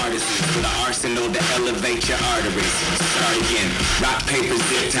killers is artisans with an arsenal to elevate your arteries. Start again. Rock, paper,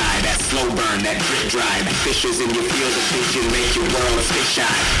 zip tie. That slow burn, that drip drive. Fissures in your field of vision make your world fish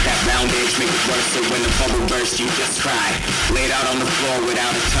eye. That round edge make it worse, so when the bubble bursts, you just cry. Laid out on the floor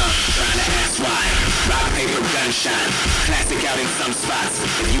without a tongue, trying to ask why. Rock, paper, gunshot. Classic out in some spots.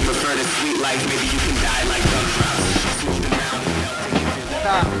 If you prefer the sweet life, maybe you can die like gun drops. Switch around and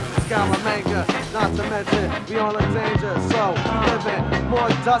Scaramanga, not to mention we all in danger, so living more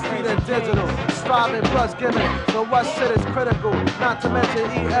dusty than digital, striving plus giving, so what shit is critical, not to mention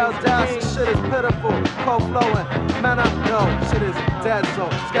EL dash, this shit is pitiful, cold flowing, man I know, shit is dead so,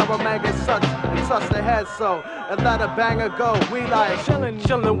 Scaramanga sucks and touch the head so, and let a banger go, we like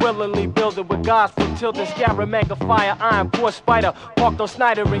chillin' willingly building with God's from tilted, Scaramanga fire, iron, poor spider, parked on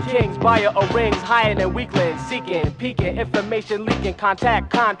Snyder and Kings, buyer of rings, higher than weaklings, seeking, peeking, information leaking, contact,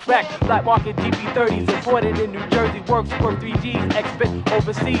 contract, black market GP30s, imported in New Jersey, works for 3Gs, expert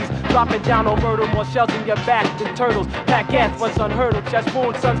overseas, dropping down on murder, more shells in your back than turtles, pack gas, once unheard of, chest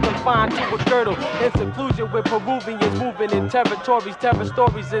wound, sons confined to a girdle, in seclusion with Peruvians moving in territories, terror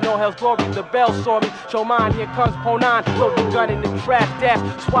stories in all hell's glory, the bell saw me, show mine, here comes Ponan, load the gun in the trash dash,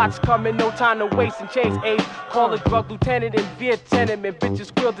 SWAT's coming, no time to waste and chase age, call a drug lieutenant in Viet tenement, bitches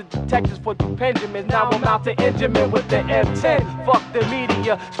squeal the detectives for two Benjamins, now I'm out to Benjamin with the M10, fuck the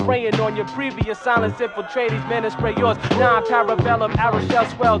media, spraying on your previous silence infiltrators, men and spray yours, non-parabellum, aeroshell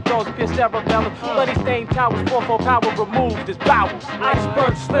swell, doors, pierce cerebellum, bloody stained towers, 4-4 power removed his bowels,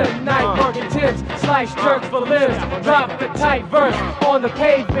 iceberg slim, night burning Tims, slice jerks for limbs, drop the tight verse on the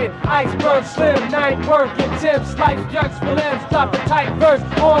pavement, iceberg slim, night working Tims, slice jerks for limbs, drop the tight verse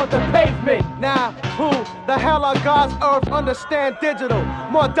on the pavement. Now, who the hell are God's earth understand digital,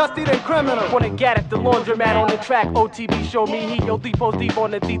 more dusty than criminal. Wanna get at the laundromat on the track, OTB show me he, yo, deep on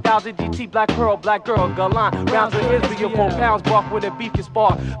the 3000 GT, black pearl, black girl, galant, rounds of Israel, 4 pounds, bark with a beef can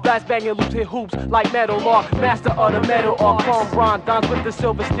spark, blast banging loops, hit hoops, like metal law, master of the metal, or chrome bronze, dons with the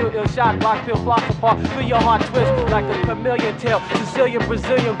silver steel, ill shot, block, pill, blocks apart, feel your heart twist, like a chameleon tail, Sicilian,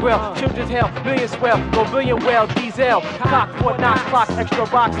 Brazilian grill, children's hell, million swell, go billion whale, diesel, cock, Fort Knox clock, extra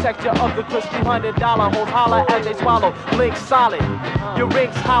rocks, texture of the crisp $200, hold holler as they swallow, link solid, your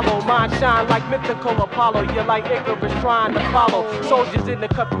rings hollow, mine shine like mythical Apollo, you're like Icarus trying to follow, soldiers in the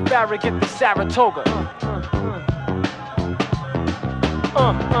cup of Farrah, get the Saratoga.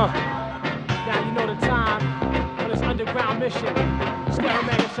 Now you know the time for this underground mission.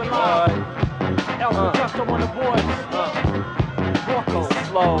 Scaramanga Shalom, El Producto on the boards. Walking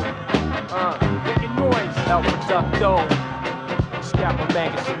slow, making noise. El Producto,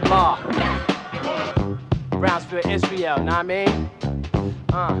 Scaramanga Shalom. Brownsville, Israel, know what I mean?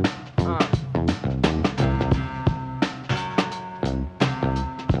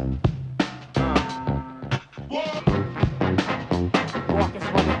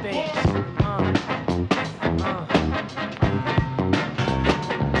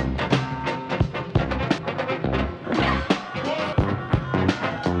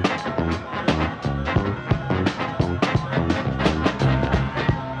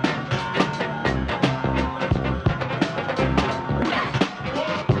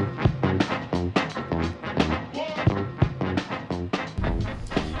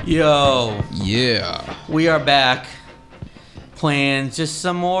 Yo. Yeah. We are back playing just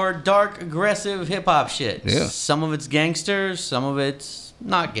some more dark, aggressive hip-hop shit. Yeah. Some of it's gangster, some of it's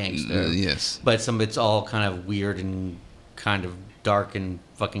not gangster. Yes. But some of it's all kind of weird and kind of dark and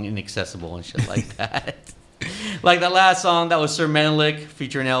fucking inaccessible and shit like that. Like that last song, that was Sir Menelik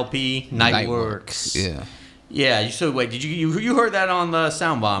featuring LP, Nightworks. Yeah. Yeah, did you heard that on the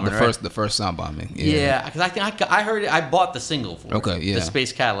Sound Bombing? The first Sound Bombing. Yeah, because I think I heard it. I bought the single for it. The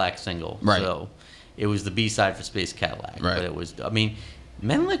Space Cadillac single. Right. So it was the B-side for Space Cadillac. Right. But it was. I mean,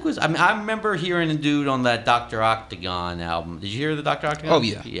 Menelik was. I mean, I remember hearing a dude on that Dr. Octagon album. Did you hear the Dr. Octagon? Oh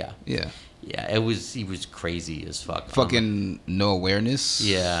yeah. Yeah. It was. He was crazy as fuck. Fucking No Awareness.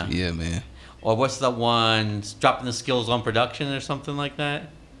 Yeah. Yeah, man. Or what's that one? Dropping the Skills on Production or something like that.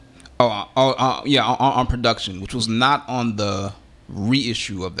 On Production, which was not on the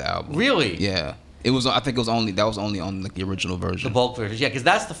reissue of the album. Really? Yeah. It was. I think it was only on the original version. The bulk version, yeah, because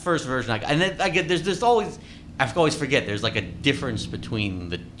that's the first version. And then I get there's always. I always forget there's like a difference between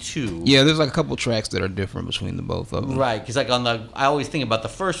the two. Yeah, there's like a couple tracks that are different between the both of them. Right, because like I always think about the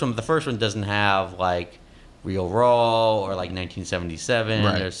first one. But the first one doesn't have like Real Raw or like 1977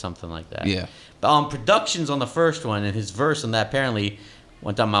 or something like that. Yeah. But Productions on the first one and his verse on that apparently.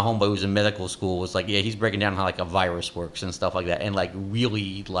 One time my homeboy who was in medical school was like, yeah, he's breaking down how like a virus works and stuff like that, and like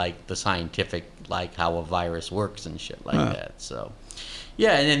really like the scientific like how a virus works and shit like that. So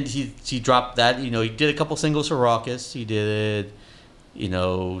yeah, and then he dropped that. He did a couple singles for Rawkus. He did,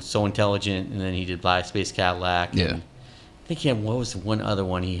 So Intelligent, and then he did Black Space Cadillac. Yeah. And I think he had what was one other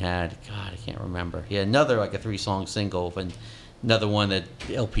one he had? God, I can't remember. He had another like a 3-song single and another one that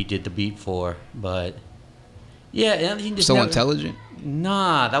LP did the beat for, but. Yeah, and he just Intelligent?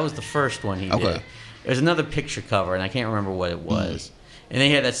 Nah, that was the first one he did. There's another picture cover, and I can't remember what it was. And then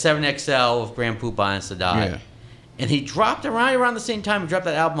he had that 7XL with Grand Poobah and Sadat. Yeah. And he dropped around the same time. He dropped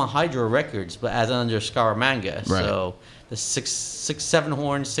that album on Hydro Records, but as under Scaramanga. Right. So the 7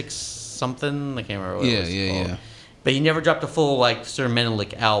 horn 6 something. I can't remember what it was called. Yeah. But he never dropped a full like Sir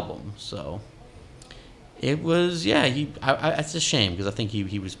Menelik album. So it was it's a shame because I think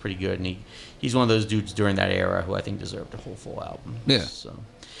he was pretty good, and he's one of those dudes during that era who I think deserved a whole full album. Yeah. So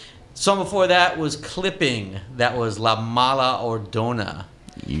song before that was Clipping. That was La Mala Ordona.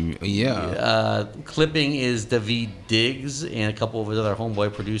 Yeah. Clipping is David Diggs and a couple of his other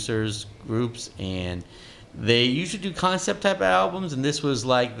homeboy producers groups, and they usually do concept type of albums, and this was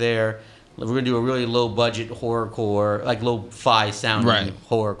like we're gonna do a really low budget horrorcore, like lo-fi sounding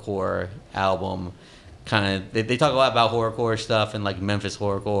horrorcore album. Kind of, they talk a lot about horrorcore stuff and like Memphis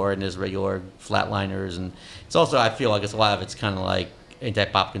horrorcore, and there's regular Flatliners, and it's also I feel like it's a lot of it's kind of like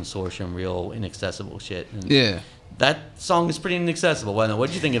anti-pop consortium, real inaccessible shit. And that song is pretty inaccessible. What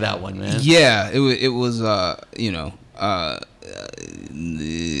did you think of that one, man? Yeah, it was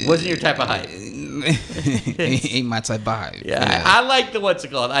wasn't your type of hype. ain't my type of hype. Yeah. I like the what's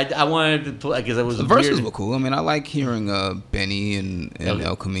it called. I wanted to play because it was the verses were cool. I mean, I like hearing Benny and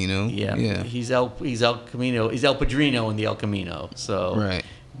El Camino. Yeah. He's El Camino. He's El Padrino in the El Camino. So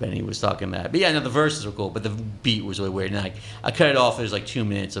Benny was talking that. But yeah, the verses were cool, but the beat was really weird. And I cut it off. There's like 2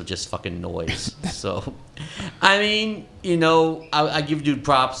 minutes of just fucking noise. So, I mean, I give dude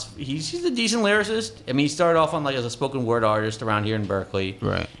props. He's a decent lyricist. I mean, he started off on like as a spoken word artist around here in Berkeley.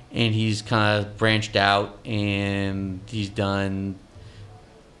 Right. And he's kind of branched out, and he's done,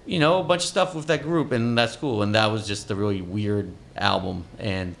 a bunch of stuff with that group, and that's cool. And that was just a really weird album,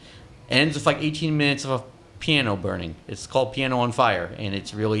 and ends with like 18 minutes of a piano burning. It's called Piano on Fire, and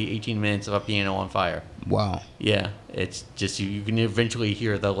it's really 18 minutes of a piano on fire. Wow. Yeah, it's just you can eventually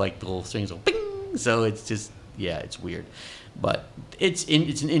hear the little strings go bing. So it's just it's weird, but it's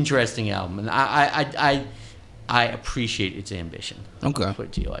an interesting album, and I appreciate its ambition. Okay. I'll put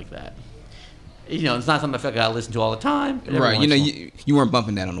it to you like that. It's not something I feel like I listen to all the time. Right. You weren't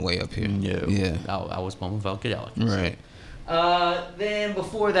bumping that on the way up here. No. Yeah. I was bumping Funkadelic. Right. Then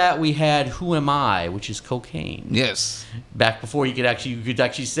before that we had Who Am I, which is Cocaine. Yes. Back before you could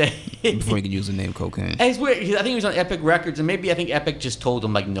actually say before you could use the name Cocaine. And it's weird. I think he was on Epic Records, and maybe I think Epic just told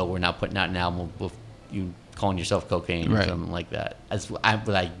him like, no, we're not putting out an album with you calling yourself Cocaine or something like that. That's what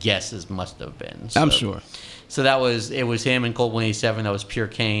I guess it must have been. So, I'm sure. So it was him and Cold 187. That was Pure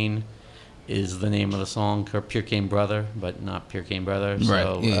Cane is the name of the song, or Pure Cane Brother, but not Pure Cane Brother.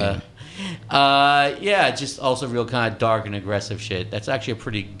 So, right. Just also real kind of dark and aggressive shit. That's actually a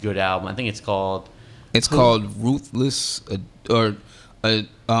pretty good album. I think it's called Ruthless or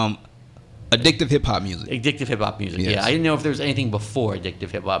Addictive Hip Hop Music. Addictive Hip Hop Music. Yes. Yeah, I didn't know if there was anything before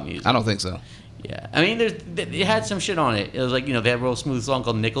Addictive Hip Hop Music. I don't think so. Yeah, I mean, it had some shit on it. It was like they had a real smooth song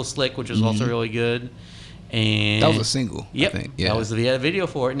called Nickel Slick, which was also really good. And that was a single. Yep. I think. Yeah. That was he had a video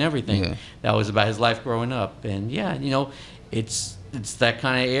for it and everything. Yeah. That was about his life growing up, and it's that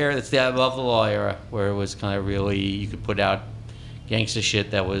kind of era. It's the Above the Law era where it was kind of really you could put out gangster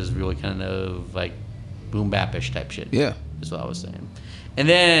shit that was really kind of like boom bapish type shit. Yeah, is what I was saying. And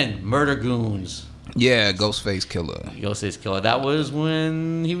then Murder Goons. Yeah, Ghostface Killer. Ghostface Killer. That was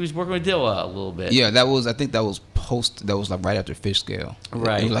when he was working with Dilla a little bit. Yeah, I think that was like right after Fish Scale.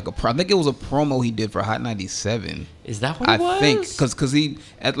 Right. It was like I think it was a promo he did for Hot 97. Is that what it was? I think because he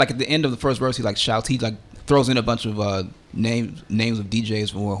at the end of the first verse he like shouts, he like throws in a bunch of names of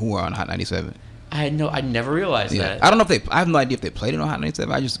DJs who are on Hot 97. I never realized that. I don't know if I have no idea if they played it on Hot 97.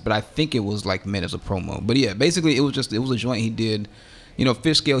 But I think it was like meant as a promo. But yeah, basically it was a joint he did. You know,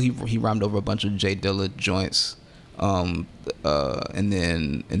 Fish Scale, he rhymed over a bunch of J Dilla joints, and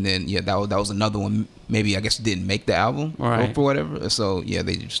then yeah, that was another one. Maybe I guess didn't make the album or for whatever. So yeah,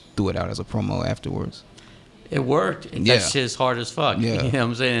 they just threw it out as a promo afterwards. It worked. That shit's hard as fuck. Yeah. You know what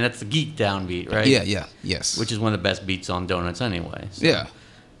I'm saying? And that's the Geek Down beat, right? Yeah, yes. Which is one of the best beats on Donuts anyway. So, yeah.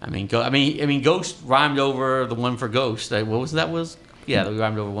 I mean, Ghost rhymed over the one for Ghost. What was that? Yeah, we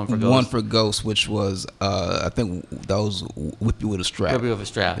rhymed over one for Ghost. One for Ghost, which was I think that was Whip You With a Strap. Whip You With a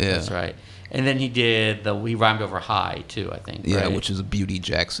Strap. Yeah. That's right. And then he rhymed over High too, I think. Yeah, right? which is Beauty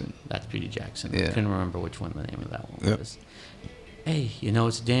Jackson. That's Beauty Jackson. Yeah. I couldn't remember which one the name of that one was. Hey,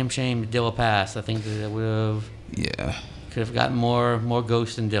 it's a damn shame Dilla passed. I think that could have gotten more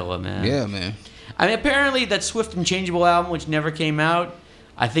Ghost than Dilla, man. Yeah, man. I mean, apparently that Swift and Changeable album, which never came out,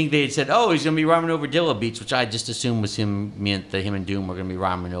 I think they had said, oh, he's going to be rhyming over Dilla beats, which I just assumed meant that him and Doom were going to be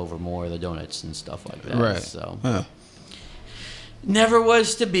rhyming over more of the Donuts and stuff like that. Right. So, never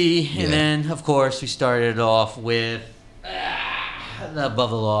was to be. Yeah. And then, of course, we started off with the Above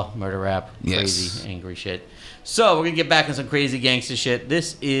the Law murder rap. Crazy, angry shit. So, we're going to get back on some crazy gangster shit.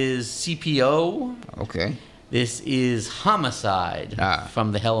 This is CPO. Okay. This is Homicide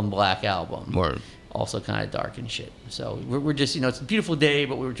from the Hell in Black album. Word. Also kind of dark and shit. So we're just, it's a beautiful day,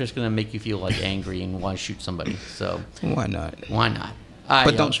 but we're just going to make you feel like angry and want to shoot somebody. So why not? Why not?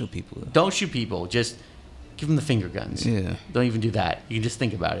 But don't shoot people. Don't shoot people. Just give them the finger guns. Yeah. Don't even do that. You can just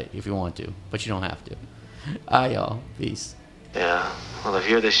think about it if you want to, but you don't have to. All right, y'all. Peace. Yeah. Well, if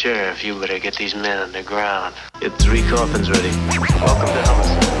you're the sheriff, you better get these men on the ground. Get 3 coffins ready. Welcome to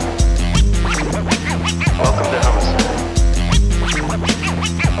Homicide. Welcome to Homicide.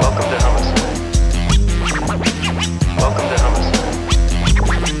 Welcome to Homicide. Welcome to Homicide.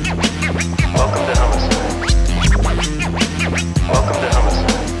 Welcome to Homicide. Welcome to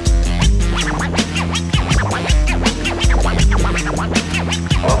Homicide.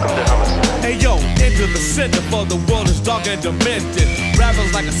 Welcome to Homicide. Hey yo, into the center for the world is dark and demented.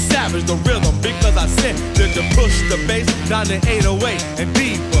 Rappers like a savage, the rhythm, because I sent them to push the bass down to 808 and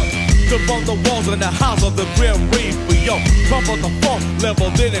deeper. To bump the walls in the house of the Grim Reaper, yo. Crumple the funk level,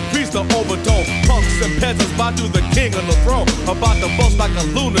 then increase the overtone. Punks and peasants bow to the king on the throne. About to bust like a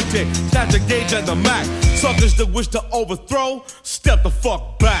lunatic, snatch the gauge and the Mac. Suckers that wish to overthrow, step the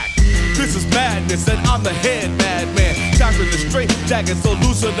fuck back. This is madness, and I'm the head madman. Chopping the straight jacket, so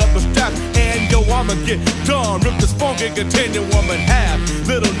loosen up the strap. And yo, I'ma get done. Rip this funk and continue in half.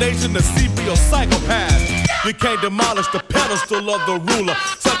 Little nation, the CPO psychopath. You can't demolish the pedestal of the ruler.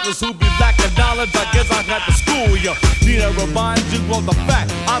 Suckers who be lacking knowledge, I guess I got to school ya. Need I remind you of the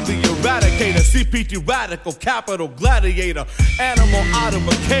fact I'm the eradicator, CPT radical, capital gladiator. Animal out of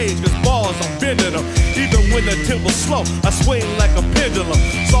a cage, cause balls I'm bending them. Even when the timble's slow, I swing like a pendulum.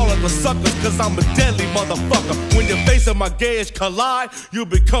 Solid the suckers, cause I'm a deadly motherfucker. When your face and my gauge collide, you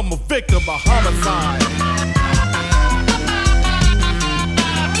become a victim of homicide.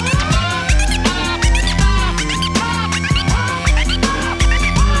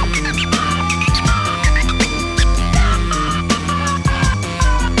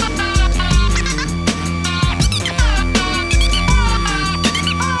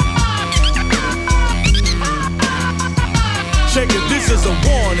 This is a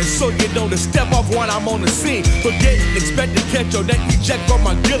warning, so you know to step off when I'm on the scene. Forget and expect to catch your neck eject from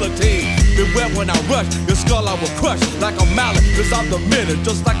my guillotine. Beware when I rush, your skull I will crush like a mallet. Cause I'm the minute,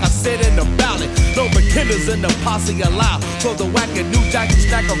 just like I said in the ballad. No McKinnons in the posse allowed. So the whack and new jack and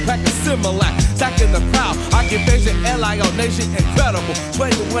stack a crack and Similac. Stack in the crowd, occupation, LIO nation, incredible.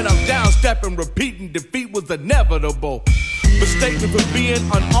 Swaying when I'm down, stepping, repeating, defeat was inevitable. Mistake me for being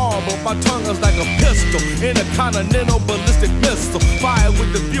unarmed, but my tongue is like a pistol. Intercontinental ballistic missile. Fire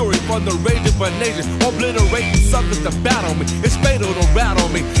with the fury from the rage of a nation. Obliterating suckers to battle me. It's fatal to rattle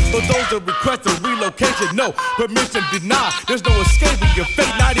me. For those that request a relocation, no permission denied. There's no escaping your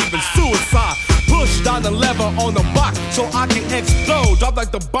fate, not even suicide. Push down the lever on the box so I can explode. Drop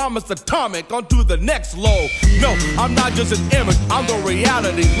like the bomb is atomic onto the next low. No, I'm not just an image, I'm the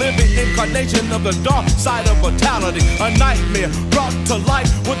reality. Living incarnation of the dark side of mortality. A nightmare brought to life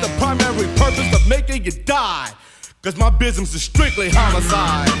with the primary purpose of making you die. Cause my business is strictly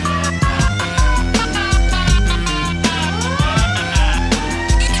homicide.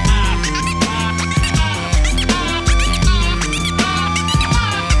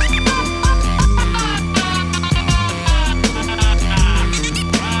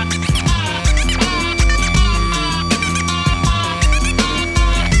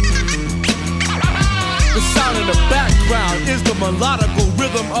 background is the melodical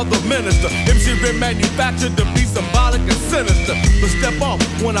rhythm of the minister. MC remanufactured to be symbolic and sinister. But step off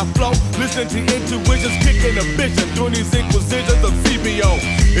when I flow, listen to intuitions, kicking a vision, doing these inquisitions of CBO.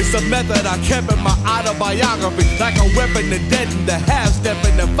 It's a method I kept in my autobiography, like a weapon to deaden the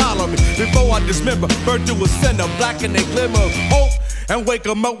half-stepping and follow me. Before I dismember, burn to a center, black and they glimmer of hope. And wake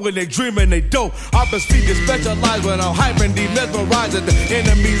them up when they dreaming they dope. Opposite to specialize when I'm hyping, demesmerizing the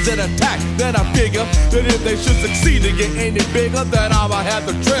enemies that attack. Then I figure that if they should succeed to get any bigger, then I'ma have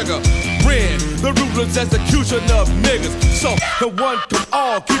to trigger. Ren, the ruthless execution of niggas. So the one to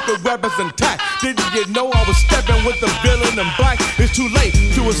all, keep the weapons intact. Didn't you know I was stepping with the villain in black? It's too late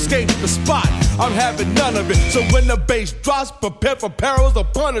to escape the spot. I'm having none of it. So when the bass drops, prepare for perils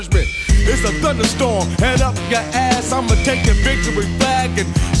of punishment. It's a thunderstorm, and up your ass, I'ma take the victory flag and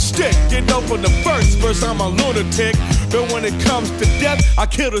stick. You know from the first verse I'm a lunatic, but when it comes to death, I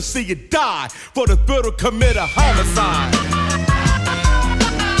kill to see you die for the thrill to commit a homicide.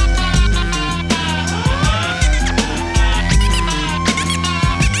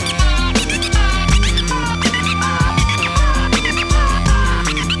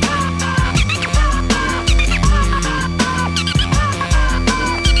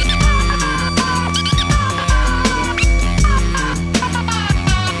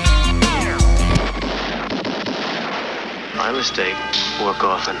 Mistake, work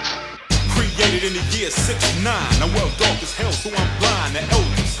orphans. Created in the year 69, I world dark as hell, so I'm blind. The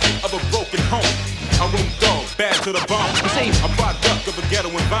eldest of a broken home. I wrote dog, bad to the bone. I'm product of a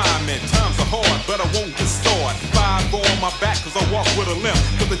ghetto environment. Times are hard, but I won't get started. 5 on my back, cause I walk with a limp.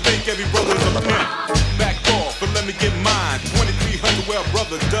 Cause they think every brother's a pimp. Back off, but let me get mine. 2300 where a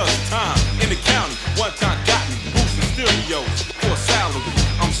brother does time. In the county, one time got me. Boosting stereos for salary.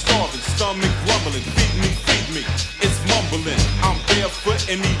 I'm starving, stomach grumbling. Feed me. It's mumbling. I'm barefoot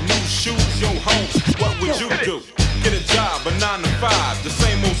and need new shoes. Yo, Holmes, what would you do? Get a job, a 9 to 5, the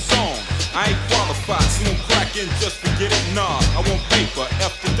same old song. I ain't qualified, smoke crack in just to get it. Nah, I want paper,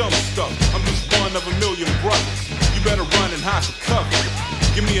 F the dumb stuff. I'm just one of a million brothers. You better run and hide for cover.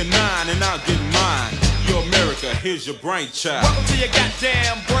 Give me a 9 and I'll get mine. Yo, America, here's your brainchild. Welcome to your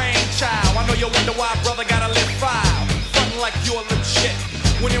goddamn brainchild. I know you wonder why brother gotta live file. Frontin' like you're legit,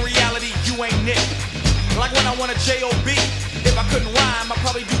 when in reality you ain't it. Like when I want a J.O.B. If I couldn't rhyme, I'd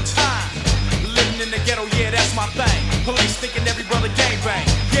probably do time. Living in the ghetto, yeah, that's my thing. Police thinking every brother gangbang.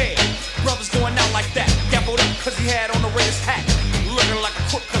 Yeah, brothers going out like that. Gaffled up cause he had on the redest hat. Looking like a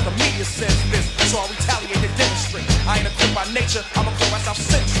crook cause the media says this. So I retaliate and demonstrate. I ain't a crook by nature, I'm a crook by South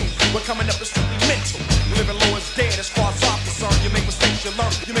Central. We're coming up is strictly mental. Living low is dead as far as I'm concerned. You make mistakes, you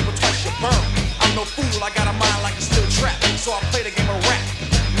learn. You make them twice, you burn. I'm no fool, I got a mind like a steel trap. So I play the game of rap.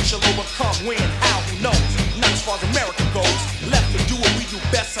 We shall overcome, when, how, who knows? Not as far as America goes. Left to do what we do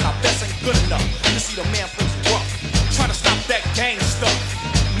best, and our best ain't good enough. You see the man plays rough, trying to stop that gang stuff,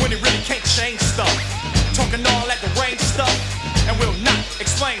 when it really can't change stuff. Talking all that deranged stuff, and will not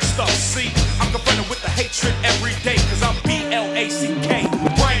explain stuff. See, I'm confronted with the hatred every day, cause I'm B-L-A-C-K.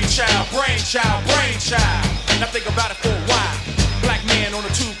 Brainchild. Now think about it for a while. Black man on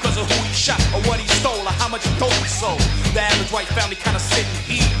the tube cause of who he shot, or what he stole, or how much gold he sold. The average white family kinda sit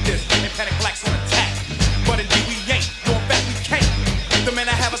and eat this, and panic blacks on attack. But indeed we ain't, no in fact we can't. The men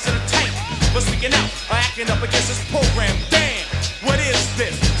that have us in a tank, but speaking out, or acting up against this program. Damn, what is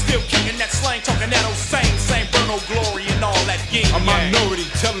this? Still kicking that slang, talking that old same burn no glory and all that yin A yang. minority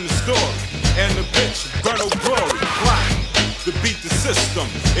telling the story, and the bitch burn no glory. Plot to beat the system.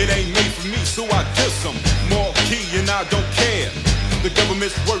 It ain't made for me, so I diss them. More key and I don't care. The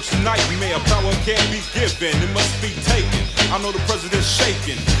government's worst nightmare. Power can't be given, it must be taken. I know the president's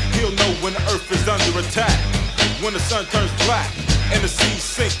shaking. He'll know when the earth is under attack. When the sun turns black and the seas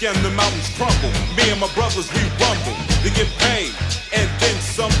sink and the mountains crumble. Me and my brothers, we rumble to get paid. And then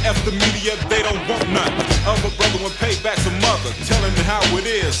some F the media, they don't want none. Of a brother when payback's a mother, telling me how it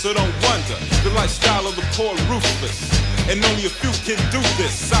is, so don't wonder. The lifestyle of the poor ruthless, and only a few can do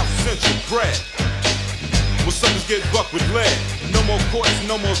this. South Central bred. Well, suckers get bucked with lead. No more courts,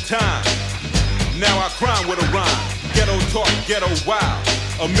 no more time. Now I crime with a rhyme. Ghetto talk, ghetto wild.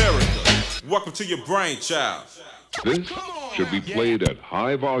 America, welcome to your brainchild. This should be played at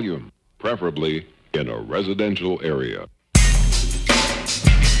high volume, preferably in a residential area.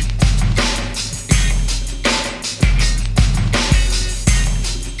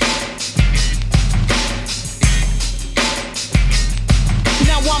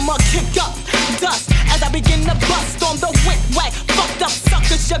 Now I'ma kick up dust as I begin to bust on the wick whack. Fucked up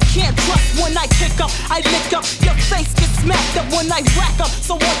suckers you can't trust. When I kick up, I lick up. Your face gets smacked up when I rack up.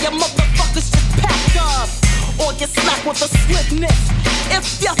 So all your motherfuckers just pack up, or get slapped with a slickness.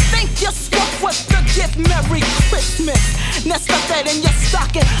 If you think you're swift with the gift, Merry Christmas. Now stuff that in your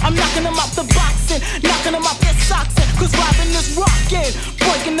stocking. I'm knocking them out the boxing, knocking them out their socks. Cause robbing is rocking,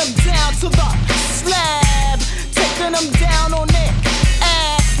 breaking them down to the slab, taking them down on their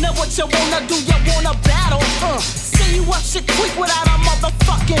ass. Now what you wanna do? You wanna battle? See you up shit quick without a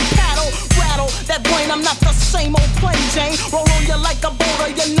motherfucking paddle. Rattle that brain, I'm not the same old plain Jane. Roll on you like a boulder,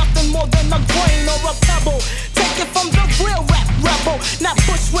 you're nothing more than a grain or a pebble. Take it from the real rap rebel, not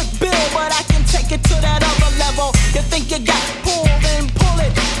Bushwick Bill, but I can take it to that other level. You think you got pull, then pull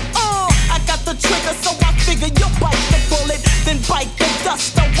it. I got the trigger, so I figure you'll bite the bullet, then bite the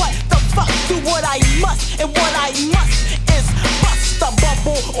dust. Or what the fuck? Do what I must, and what I must is bust a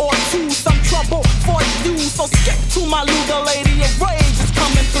bubble or two, some trouble for you. So skip to my Luda lady, of rage is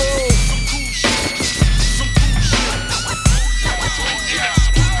coming through.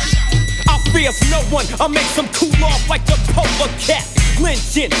 I fears no one, I make some cool off like the polar cat.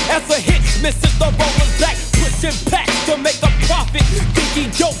 Lynching as a hit, misses the roller's back, pushing back to make a profit. Think he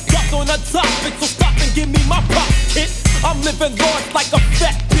doped up on a topic, so stop and give me my pop kit. I'm living large like a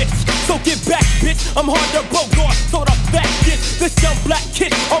fat bitch, so get back, bitch. I'm hard to bogart, so the fact is this young black kid,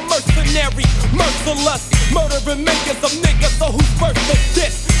 a mercenary, merciless, murdering makers of niggas. So who's first at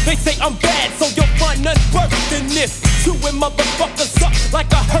this? They say I'm bad, so you'll find none worse than this. Chewing motherfuckers up like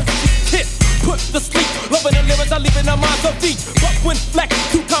a Hershey's kiss. Put to sleep, loving the lyrics, I leave in the minds of each. But when flex,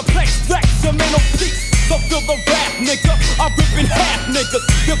 too complex, flex, your mental peace. So feel the rap, nigga, I rip in half, niggas.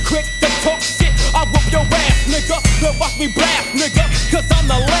 You're quick to talk shit, I whoop your ass, nigga. Then watch me blast, nigga, cause I'm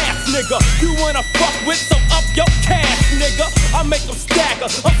the last, nigga. You wanna fuck with, so up your cash, nigga. I make them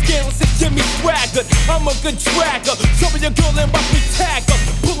stagger, I'm scaling since Jimmy Swagger. I'm a good dragger, show me your girl and watch me tag her.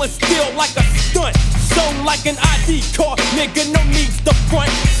 Pulling steel like a stunt, shown like an ID card, nigga, no needs to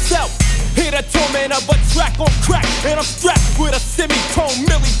front self. Hear the torment of a track on crack, and I'm strapped with a semi-chrome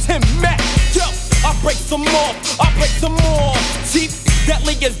Millington Mac. Yo, I break some more, I break some more. Chief,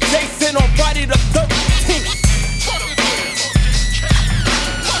 deadly as Jason on Friday the 13th.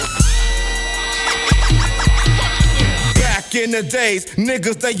 Back in the days,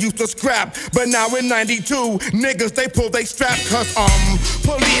 niggas they used to scrap, but now in 92, niggas they pull they strap. Cause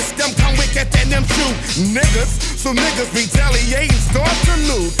police them come wicked and them shoot niggas. So niggas retaliate and start to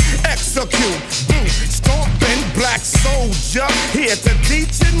loot, execute, boot, stomping black soldier, here to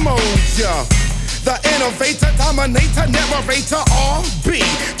teach and mold ya. The innovator, dominator, narrator, RB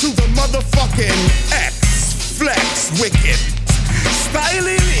to the motherfucking X, flex, wicked.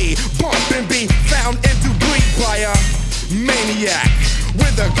 Stylily, bump and be found into breed by a maniac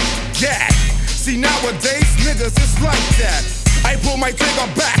with a gat. See nowadays, niggas it's like that. I pull my trigger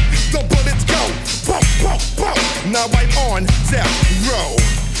back, the bullets go, boom, boom, boom. Now I'm on death row.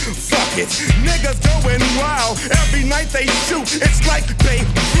 Fuck it, niggas going wild. Every night they shoot, it's like Beirut.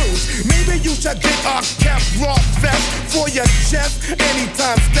 Maybe you should get a cap raw vest for your chest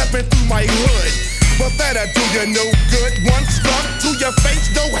anytime stepping through my hood. But that'll do you no good. One struck to your face,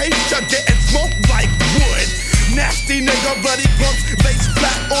 no hate, you're getting smoked like wood. Nasty nigga, bloody punks, they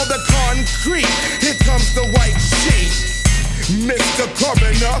flat on the concrete. Here comes the white sheet. Mr.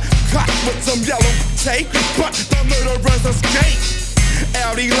 Coroner, caught with some yellow tape, but the murderers escape.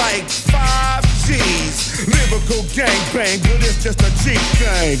 Audi like 5 G's. Lyrical gangbang, but it's just a cheap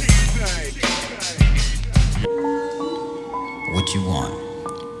thing. What you want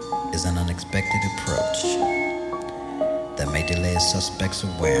is an unexpected approach that may delay a suspect's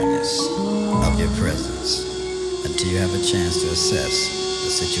awareness of your presence until you have a chance to assess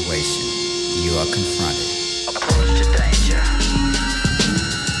the situation you are confronted. Approach to danger.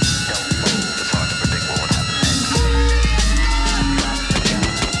 Don't move, it's hard to predict what would happen next.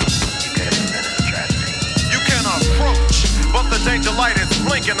 You could have prevented a tragedy. You can approach, but the danger light is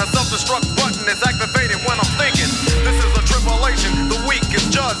blinking. A self-destruct button is activated when I'm thinking. This is a tribulation, the weak is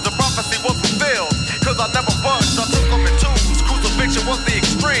judged. The prophecy was fulfilled, cause I never budged. I took them in twos, crucifixion was the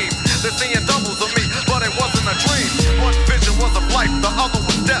extreme. They're seeing doubles of me, but it wasn't a dream. One vision was of life, the other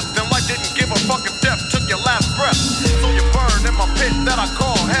was death. And life didn't give a fucking death, took your last breath. So you burn in my pit that I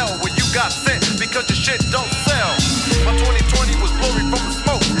call hell, where you got sent because your shit don't sell. My 2020 was glory from the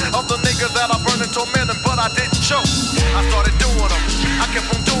smoke of the niggas that I burned and tormented, but I didn't choke. I started doing them, I kept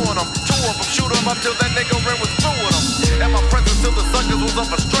on doing them. 2 of them, shoot them up till that nigga ran was through with them. And my presence till the suckers was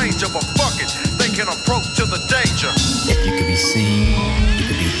of a stranger, but fuck it, they can approach to the danger. If you could be seen, you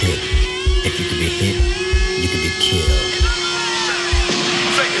could be hit. If you could be hit, you could be killed.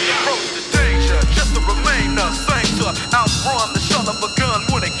 Taking the approach to danger, just to remain the same, to outrun the shot of a gun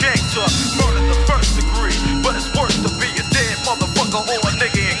with a gang, to murder the first degree. But it's worse to be a dead motherfucker or a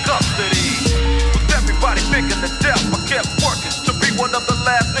nigga in custody. With everybody thinking to death, I kept working to be one of the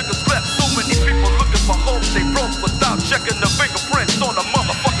last niggas left. So many people looking for hope, they broke without checking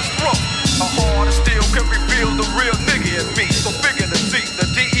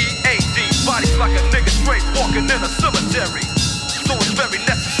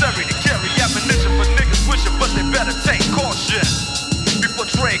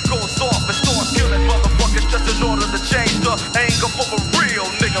Dre goes off and starts killing motherfuckers just in order to change the anger for a real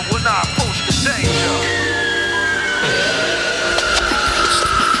nigga when I approach the danger.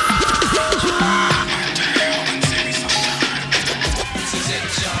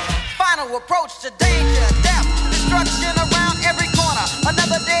 Final approach to danger, death, destruction around every corner.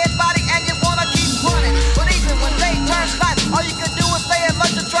 Another dead body and you wanna keep running. But even when day turns night, all you can do is stay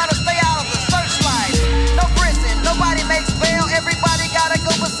alert to try to stay out of the searchlight. No prison, nobody makes bail. Everybody gotta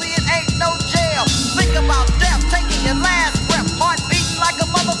go, but see it ain't no jail. Think about death, taking your last breath. Heart beating like a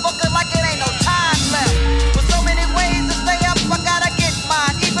motherfucker, like it ain't no time left. With so many ways to stay up, I gotta get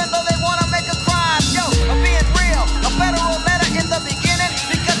mine. Even though they wanna make a crime. Yo, I'm being real, a federal letter in the beginning.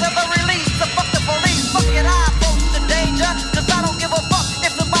 Because of the release, so fuck the police. Fuck it, I approach the danger. Cause I don't give a fuck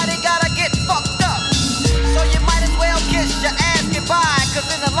if somebody gotta get fucked up. So you might as well kiss your ass goodbye. Cause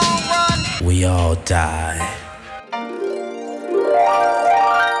in the long run, we all die.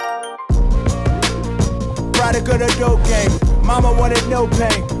 Product of the dope game. Mama wanted no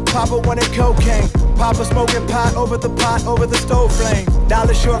pain. Papa wanted cocaine. Papa smoking pot over the stove flame.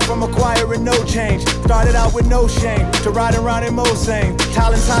 Dollar short from acquiring no change. Started out with no shame to riding around in Mosane.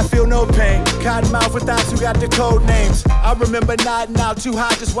 Talents I feel no pain. Cottonmouth with thoughts who got the code names. I remember nodding out too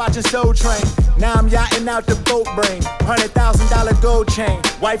hot just watching Soul Train. Now I'm yachting out the boat brain. $100,000 gold chain.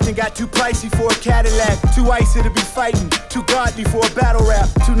 Wife done got too pricey for a Cadillac. Too icy to be fighting. Too godly for a battle rap.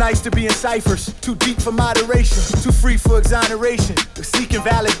 Too nice to be in ciphers. Too deep for moderation. Too free for exoneration. Seeking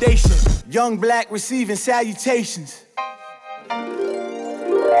validation. Young black receiving salutations.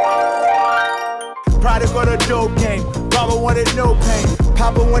 Product of the dope game. Mama wanted no pain.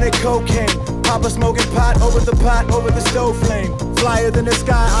 Papa wanted cocaine. Papa smoking pot over the stove flame. Flyer than the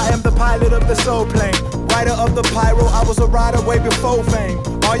sky, I am the pilot of the soul plane. Writer of the pyro, I was a rider way before fame.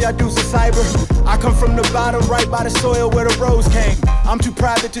 All y'all do is cyber. I come from the bottom, right by the soil where the rose came. I'm too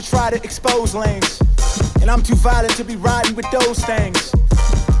private to try to expose lanes. And I'm too violent to be riding with those things.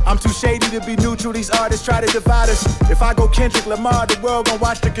 I'm too shady to be neutral, these artists try to divide us. If I go Kendrick Lamar, the world gon'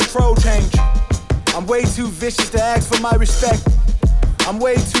 watch the control change. I'm way too vicious to ask for my respect. I'm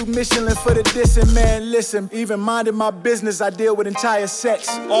way too Michelin for the dissing, man, listen. Even minding my business, I deal with entire sets.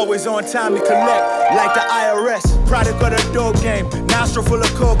 Always on time to collect, like the IRS. Product of the dope game, nostril full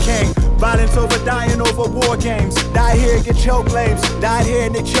of cocaine. Violence over dying over war games. Die here and get choke lames. Died here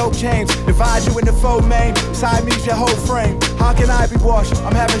and they choke chains. Divide you into four main. Side meets your whole frame. How can I be washed?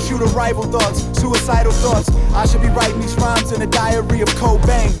 I'm having shooter rival thoughts. Suicidal thoughts. I should be writing these rhymes in a diary of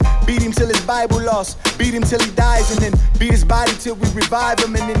Cobain. Beat him till his Bible lost. Beat him till he dies and then beat his body till we revive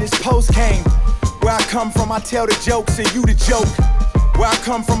him and then his post came. Where I come from, I tell the jokes and you the joke. Where I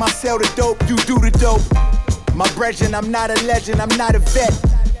come from, I sell the dope, you do the dope. My brethren, I'm not a legend, I'm not a vet.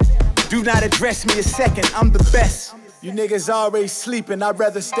 Do not address me a second, I'm the best. You niggas already sleeping, I'd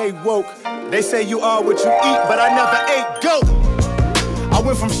rather stay woke. They say you are what you eat, but I never ate goat. I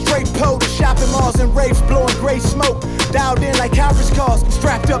went from straight pole to shopping malls and raves, blowing gray smoke. Dialed in like conference calls,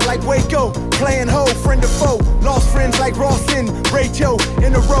 strapped up like Waco. Playing hoe, friend or foe. Lost friends like Ross and Rachel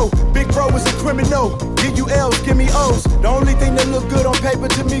in a row. Big bro is a criminal. Give you L's, give me O's. The only thing that look good on paper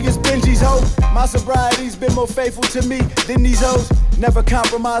to me is Benji's hoe. My sobriety's been more faithful to me than these hoes. Never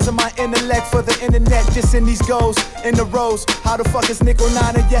compromising my intellect for the internet. Just in these goals, in the rows. How the fuck is Nickel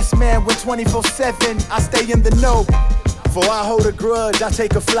 9 a yes man when 24/7 I stay in the know? Before I hold a grudge, I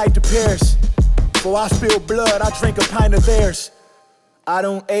take a flight to Paris. Before I spill blood, I drink a pint of theirs. I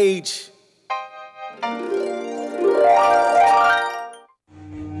don't age.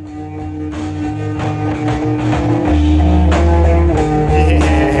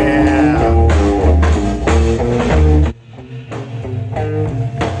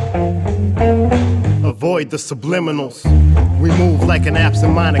 Avoid the subliminals. We move like an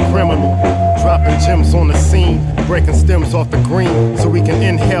absent-minded criminal. Dropping gems on the scene, breaking stems off the green so we can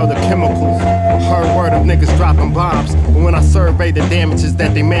inhale the chemicals. Heard word of niggas dropping bombs, but when I surveyed the damages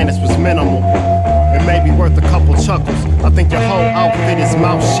that they managed was minimal. It may be worth a couple chuckles. I think your whole outfit is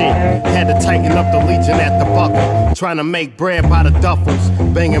mouth shit. Had to tighten up the legion at the buckle. Trying to make bread by the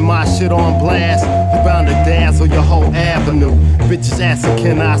duffels. Banging my shit on blast. You bound to dazzle your whole avenue. Bitches asking,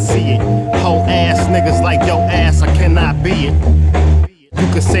 can I see it? Whole ass niggas like your ass, I cannot be it. You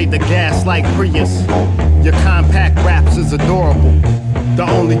could say the gas like Prius. Your compact raps is adorable. The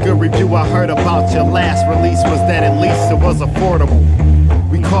only good review I heard about your last release was that at least it was affordable.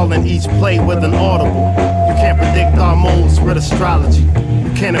 We callin' each play with an audible. You can't predict our moves with astrology.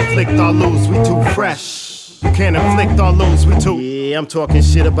 You can't inflict our lose, we too fresh. You can't inflict our lose, we too. Yeah, I'm talking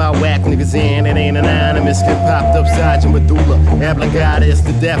shit about whack niggas and it ain't anonymous. Get popped up Sergeant Medulla. Ablagada is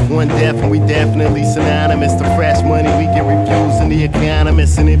the deaf, one deaf, and we definitely synonymous. The fresh money we get refused in the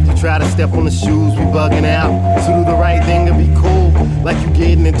economist. And if you try to step on the shoes, we bugging out. So do the right thing and be cool. Like you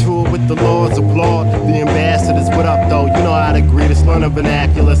getting into it with the Lord's applaud. The ambassadors, what up though? You know how to greet us, learn the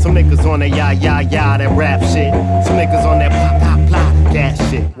vernacular. Some niggas on that that rap shit. Some niggas on that plop, gas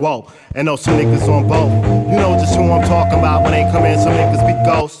shit. Whoa, and know some niggas on both. You know just who I'm talking about when they come in. Some niggas be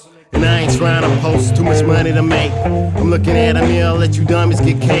ghosts. And I ain't trying to post too much money to make. I'm looking at a meal, let you dummies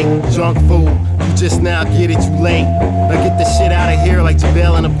get cake. Junk food, you just now get it too late. Now get the shit out of here like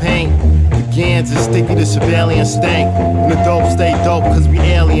Javelle in the paint. The Gans is sticky to Chevalier stank. And the dope stay dope cause we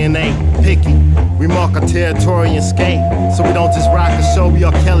alienate. Picky, we mark our territory and skate. So we don't just rock a show, we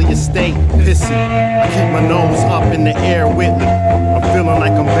are Kelly Estate. Pissy, I keep my nose up in the air Whitley. I'm feeling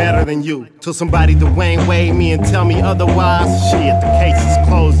like I'm better than you. Till somebody Dwayne Wade me and tell me otherwise. Shit, the case is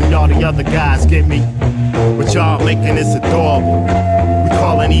closed and y'all the other guys get me. But y'all making this adorable. We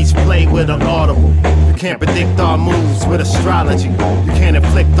calling each play with an audible. You can't predict our moves with astrology. You can't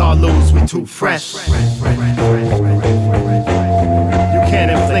inflict our lose, we too fresh. You can't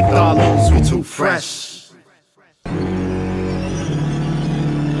inflict our lose, we too fresh. I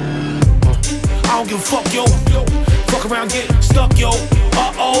don't give a fuck, yo. Fuck around, get stuck, yo.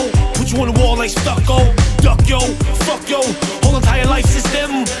 Uh-oh, put you on the wall like stucco. Duck, yo, fuck, yo. Whole entire life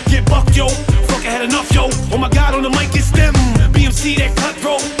system, get bucked, yo. Fuck, I had enough, yo. Oh my God, on the mic, it's them. BMC, that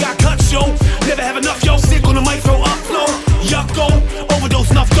cutthroat, got cut, yo. Never have enough, yo. Sick on the mic, throw up, flow. Yucko,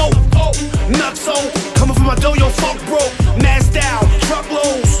 overdose, enough, dope. Oh, nutso, coming from my dough, yo, fuck, bro. Mass down,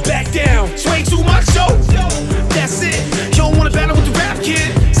 truckloads, back down. Sway too much, yo. That's it. You don't wanna battle with the rap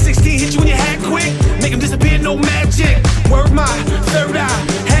kid. 16 hit you in your hat quick. Make him disappear, no magic. Word my third eye,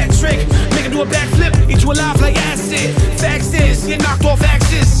 hat trick. Make him do a backflip, eat you alive like acid. Facts is, get knocked off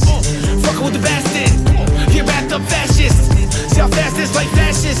axis. Fuckin' with the bastard. Get wrapped up fascist. See how fast this like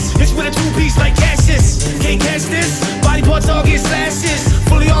fascist. Hit you with a two-piece like Cassius. Can't catch this. Body parts all get slashes.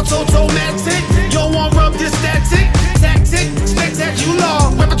 Fully automatic. You don't want rub this static. Tactic,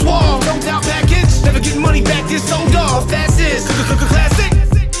 spectacular. Repertoire, don't doubt package. Never getting money back, this sold off. That's it. Classic.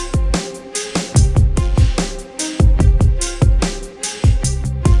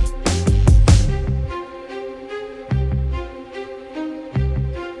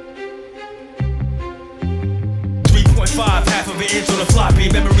 Half of an inch on a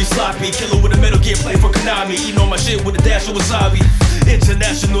floppy, memory sloppy. Killer with a Metal Gear, play for Konami. Eating on my shit with a dash of wasabi.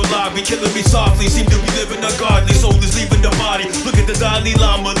 International lobby, killing me softly. Seem to be living ungodly. Soul is leaving the body. Look at the Dalai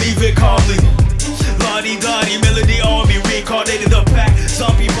Lama, leave it calmly. Lottie Dottie, Melody Army, reincarnated the pack.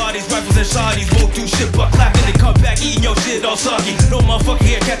 Zombie bodies, rifles and shotties. Both do shit but clap and they come back eating your shit all soggy. No motherfucker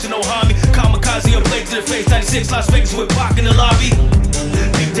here catching no homie. Kamikaze, a blade to the face. 96 Las Vegas with Pac in the lobby.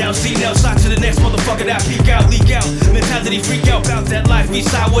 Deep down, see now, shot to the next motherfucker that peek out, leak out. Mentality freak out, bounce that life, each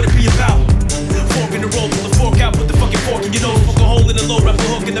side, what it be about. Fork in the road, pull the fork out, put the fucking fork in your nose. Poke a hole in the low, wrap the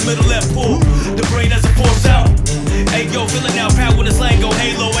hook in the middle left, pull the brain as it force out. Hey yo, feeling out, proud with a slang, go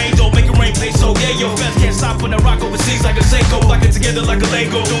halo, angel, make it rain, peso. Yeah, yo, fans can't stop when I rock overseas like a Seiko. Lock it together like a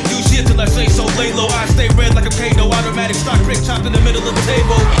Lego. Don't do shit till I say so, lay low. I stay red like a Kano, automatic stock brick chopped in the middle of the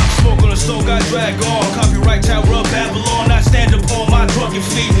table. Smoke on the stove, got drag on. Copyright tower of Babylon. I stand upon my drunken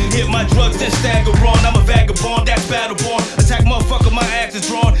feet. Hit my drugs, then stagger on. I'm a vagabond, that's battleborn. Attack motherfucker, my axe is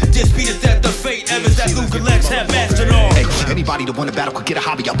drawn. Dispute is that the fate, Evans that Luke Lex have mastered on. Hey, anybody that win a battle could get a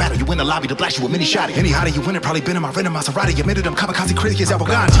hobby. I'll battle you in the lobby to blast you with mini shotty. Any hotter you win it, probably been in my Venom Maserati. Admitted I'm kamikaze crazy as El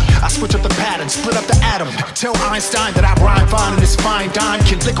Gandhi. I switch up the pattern, split up the atom. Tell Einstein that I rhyme fine and this fine dime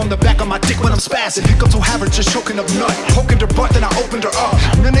can lick on the back of my dick when I'm spazzing. Hiccups will have her just choking up nut. Poking her butt, then I opened her up.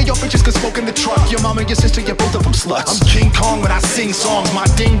 None of your bitches could smoke in the truck. Your mama and your sister, yeah, both of them sluts. I'm King Kong when I sing songs. My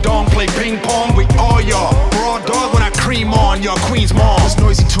ding dong play ping pong with all y'all. Broad dog when I cream on your queen's mom. There's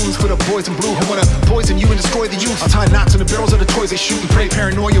noisy tunes for the boys in blue who wanna poison you and destroy the youth. I'll tie knots in the barrels of the toys they shoot and pray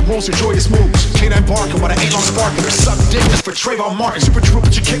paranoia rules or joyous moves. Canine barking while I ain't on sparking. Suck dick just for Trayvon Martin. Super true,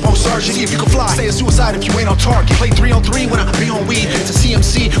 but you kick on sergeant. See if you can fly. Say a suicide if you ain't on target. Play 3-on-3 when I be on weed. It's a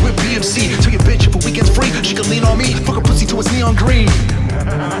CMC with BMC. Tell your bitch if a weekend's free, she can lean on me. Fuck a pussy till it's neon green. Get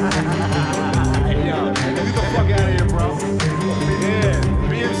the fuck out of here, bro. Yeah,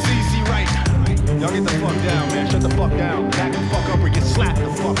 BMCC right. Y'all get the fuck down, man. Shut the fuck down. Back the fuck up or get slapped the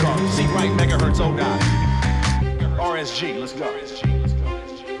fuck up. C right, megahertz, oh god. RSG, let's go.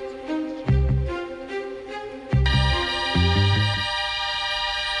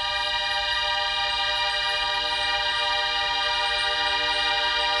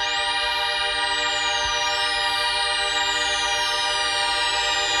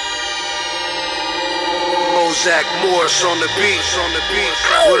 Zach Morris on the beat.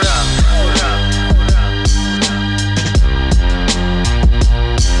 What up?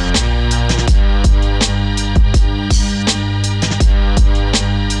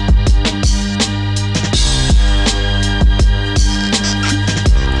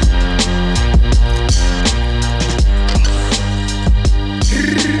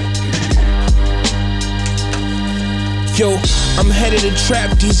 Yo, I'm headed to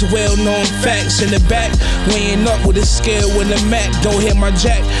trap these well-known facts in the back, weighing up with a scale when the Mac don't hit my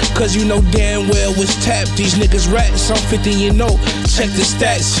jack, cause you know damn well it's tapped. These niggas rats, I'm 50, you know, check the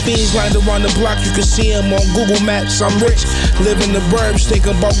stats. Fiends lined around the block, you can see them on Google Maps. I'm rich, live in the burbs,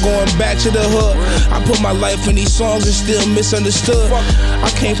 thinking about going back to the hood. I put my life in these songs and still misunderstood. I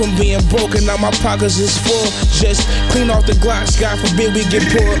came from being broke and now my pockets is full. Just clean off the Glocks, God forbid we get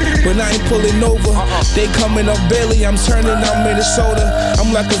pulled, but I ain't pulling over. They coming up barely, I'm turning out Minnesota.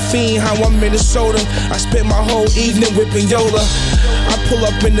 I'm like a fiend, how I'm Minnesota. I spent my whole evening whipping Yola. I pull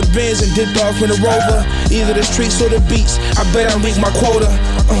up in the Benz and dipped off in the Rover. Either the streets or the beats, I bet I reach my quota.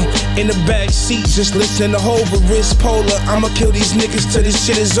 In the back seat, just listening to Hova, wrist polar. I'ma kill these niggas till this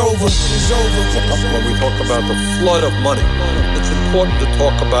shit is over. When we talk about the flood of money, it's important to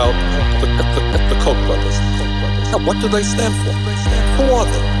talk about the Koch brothers. What do they stand for? Who are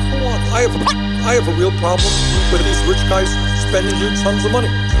they? I have a real problem with these rich guys spending huge sums of money.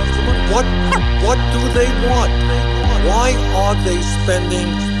 What do they want? Why are they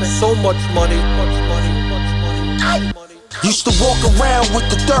spending so much money? Used to walk around with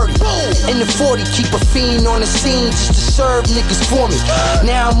the 30 and the 40, keep a fiend on the scene just to serve niggas for me.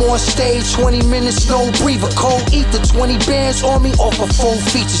 Now I'm on stage, 20 minutes, no breather, cold ether, 20 bands on me, off of full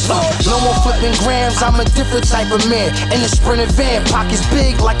features. No more flipping grams, I'm a different type of man. In a Sprinter van, pockets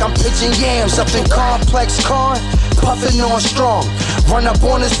big like I'm pitching yams. Up in complex car, puffin' on strong. Run up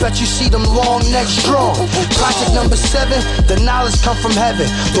on us, bet you see them long necks strong. Project number 7, the knowledge come from heaven.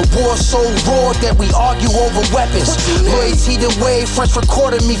 The war so raw that we argue over weapons. Loyalty the way, French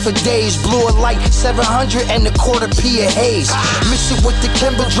recorded me for days. Blew a light 700 and a quarter P of haze. Mix it with the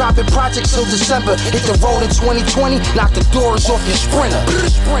Kimber, dropping projects till December. Hit the road in 2020, knock the doors off your Sprinter.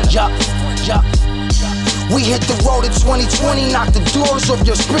 Yup. We hit the road in 2020, knock the doors off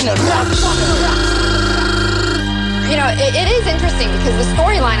your Sprinter. You know, it is interesting because the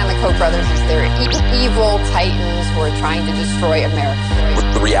storyline on the Koch brothers is they're evil titans who are trying to destroy America.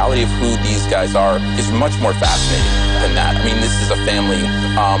 The reality of who these guys are is much more fascinating than that. I mean, this is a family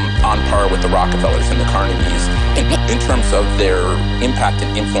on par with the Rockefellers and the Carnegies in terms of their impact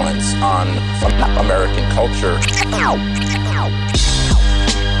and influence on American culture.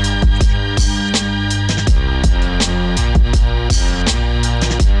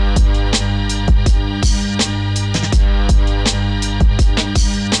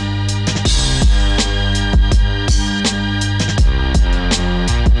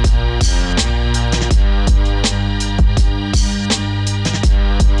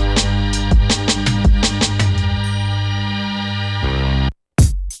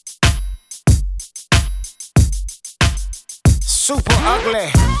 Super ugly.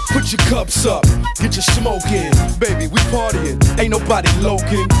 Put your cups up, get your smoke in. Baby, we partying, ain't nobody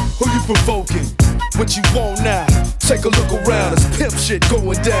loking. Who you provoking? What you want now? Take a look around, it's pimp shit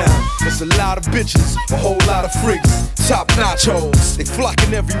going down. There's a lot of bitches, a whole lot of freaks. Top notch hoes, they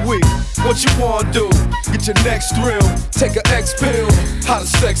flocking every week. What you wanna do? Get your next thrill. Take an X pill, how does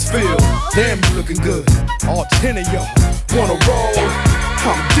sex feel? Damn, you looking good. All 10 of y'all wanna roll?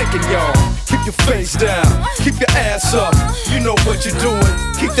 I'm dicking y'all. Keep your face down, keep your ass up. You know what you're doing.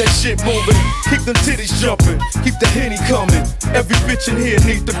 Keep that shit moving, keep them titties jumping, keep the Henny coming. Every bitch in here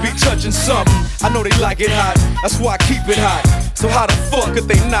needs to be touching something. I know they like it hot, that's why I keep it hot. So how the fuck could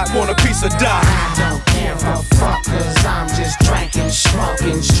they not want a piece of die? I don't give a fuck, cause I'm just drinking,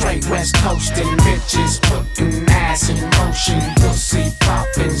 smoking, straight west coasting. Bitches putting ass in motion, pussy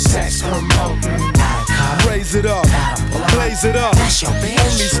popping, sex promoting. Raise it up, blaze it up. That's your bitch.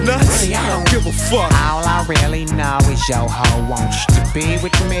 On these nuts, Really, I don't give a fuck. All I really know is your hoe wants to be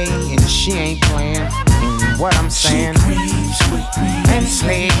with me, and she ain't playing. What I'm saying, she creeps with me and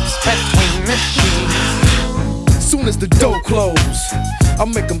sleeps between the sheets. Soon as the door close, I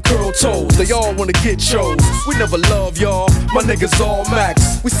make them curl toes. They all wanna get chose. We never love y'all, my niggas all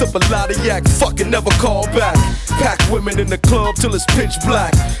max. We sip a lot of yak, fucking never call back. Pack women in the club till it's pitch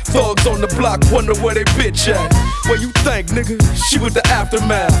black. Thugs on the block wonder where they bitch at. Where you think, nigga? She with the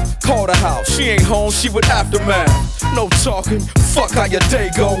aftermath. Call the house, she ain't home, she with aftermath. No talking, fuck how your day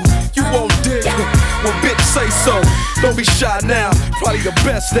go. You won't dig, well bitch say so. Don't be shy now, probably the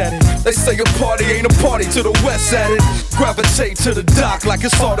best at it. They say a party ain't a party till the West at it. Gravitate to the dock like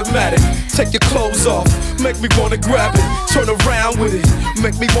it's automatic. Take your clothes off, make me wanna grab it. Turn around with it,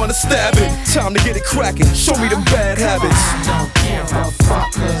 make me wanna stab it. Time to get it cracking, show me them bad habits. I don't give a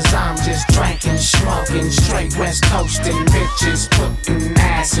fuck, cause I'm just drinking, smoking, straight west coasting, bitches putting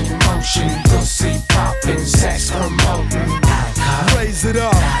ass in motion, pussy popping, sex promoting. Raise it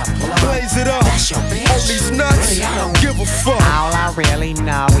up, blaze it up. All these nuts, give a fuck. All I really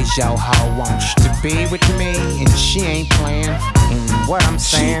know is your hoe wants to be with me, and she ain't playing. What I'm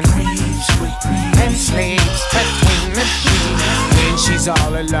saying, and sleeps between the sheets. When she's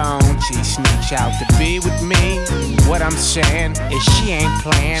all alone, she sneaks out to be with me. What I'm saying is she ain't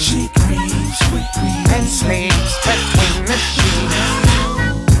playing. She creeps with me and sleeps between the sheets.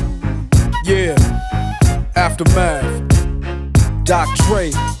 Yeah, Aftermath. Doc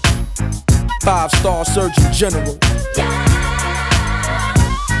Dre, 5-star Surgeon General.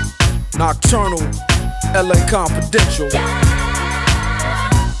 Nocturnal, LA Confidential.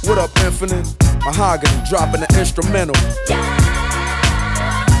 What up, Infinite? Mahogany, dropping the instrumental.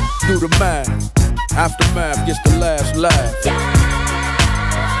 Do the math. Aftermath gets the last laugh.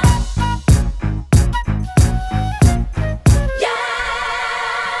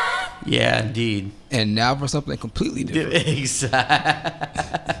 Yeah, indeed. And now for something completely different.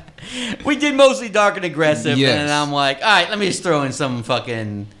 Exactly. We did mostly dark and aggressive, Yes. and I'm like, all right, let me just throw in some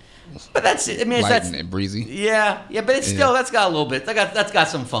fucking. But that's it. I mean, Light that's and breezy. Yeah, but it's still that's got a little bit. That's got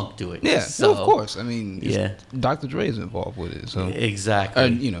some funk to it. Yeah, so, well, of course. I mean, yeah, Dr. Dre is involved with it, so exactly.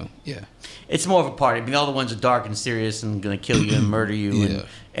 And you know, yeah, it's more of a party. I mean, all the ones are dark and serious and gonna kill you and murder you and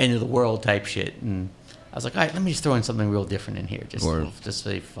end of the world type shit. And I was like, all right, let me just throw in something real different in here, just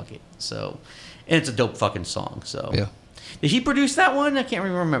say fuck it. So, and it's a dope fucking song. So yeah. Did he produce that one? I can't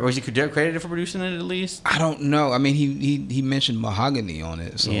remember. Was he credited for producing it at least? I don't know. I mean, he mentioned Mahogany on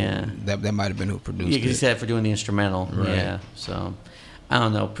it, so yeah. that might have been who produced it. Yeah, because he said for doing the instrumental. Right. Yeah, so I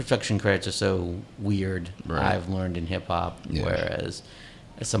don't know. Production credits are so weird. Right. I've learned in hip hop. Yeah. Whereas,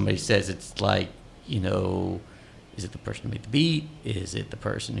 as somebody says, it's like, you know, is it the person who made the beat? Is it the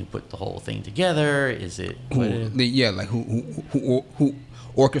person who put the whole thing together? Is it who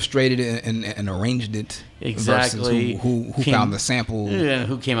orchestrated it and arranged it? Exactly. Who found the sample? Yeah,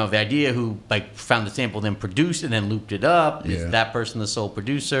 who came up with the idea? Who like found the sample, then produced and then looped it up? Yeah. Is that person the sole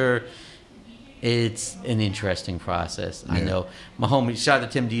producer? It's an interesting process. I know my homie, shout out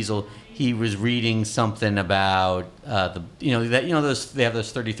to Tim Diesel. He was reading something about they have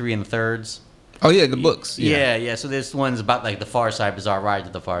those 33 and the thirds. Oh yeah, the books. Yeah. So this one's about like the Far Side, Bizarre Ride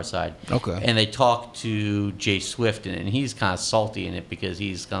to the Far Side. Okay. And they talk to Jay Swift in it, and he's kind of salty in it because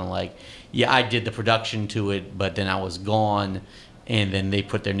he's kind of like, yeah, I did the production to it, but then I was gone, and then they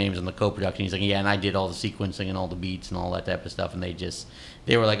put their names on the co-production. He's like, yeah, and I did all the sequencing and all the beats and all that type of stuff, and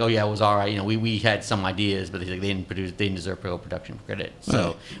they were like, oh yeah, it was all right. You know, we had some ideas, but they didn't deserve co-production credit. So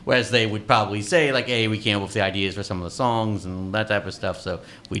Right. whereas they would probably say like, hey, we came up with the ideas for some of the songs and that type of stuff, so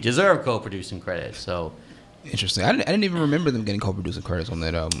we deserve co-producing credit. So interesting. I didn't even remember them getting co-producing credits on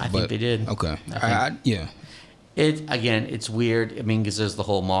that album. I think they did. Okay. Yeah. It's weird. I mean, because there's the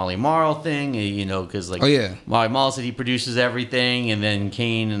whole Marley Marl thing, you know, because like, Marley Marl said he produces everything, and then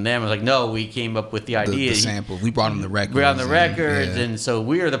Kane and them was like, no, we came up with the idea. The sample. We brought on the records. We're on the records, and so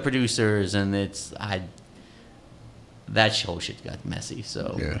we're the producers, and that whole shit got messy. So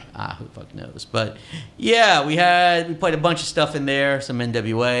who the fuck knows? But yeah, we played a bunch of stuff in there. Some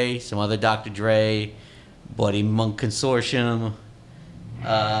NWA, some other Dr. Dre, Bloody Monk Consortium.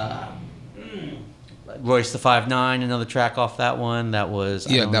 Royce the 5'9", another track off that one. That was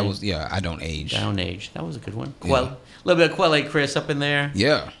I Don't Age. I Don't Age. That was a good one. A little bit of Quelle Chris up in there.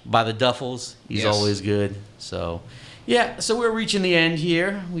 Yeah. By the Duffels. He's always good. So, yeah. So we're reaching the end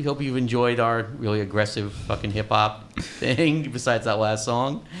here. We hope you've enjoyed our really aggressive fucking hip hop thing. Besides that last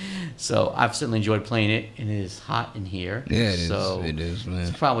song. So I've certainly enjoyed playing it, and it is hot in here. Yeah, it is. So It is, man.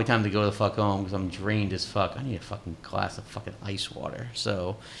 It's probably time to go the fuck home because I'm drained as fuck. I need a fucking glass of fucking ice water.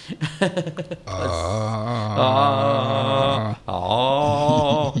 So.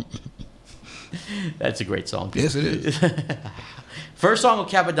 That's a great song. Yes, it is. First song of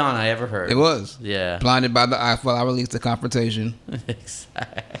Capadonna I ever heard. It was. Yeah. Blinded by the Eye while I released the Confrontation.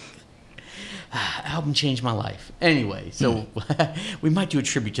 Exactly. Album changed my life. Anyway, so we might do a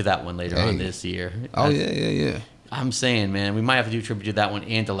tribute to that one later on this year. Oh, yeah. I'm saying, man, we might have to do a tribute to that one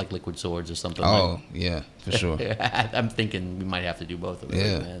and to like Liquid Swords or something. Oh, yeah, for sure. I'm thinking we might have to do both of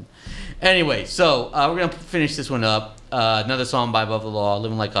those, man. Anyway, so we're going to finish this one up. Another song by Above the Law,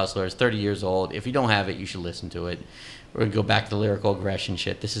 Living Like Hustlers, 30 years old. If you don't have it, you should listen to it. We're going to go back to the lyrical aggression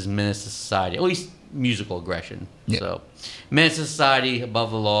shit. This is Menace to Society, at least musical aggression. Yeah. So, Menace to Society,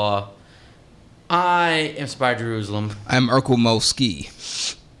 Above the Law. I am Spy Jerusalem. I'm Urkel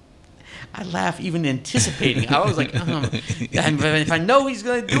Moski. I laugh even anticipating. I was like, if I know he's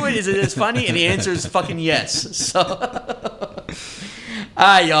going to do it, is it as funny? And the answer is fucking yes. So, all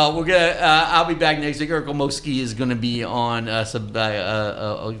right, y'all. We're gonna. I'll be back next week. Urkel Moski is going to be on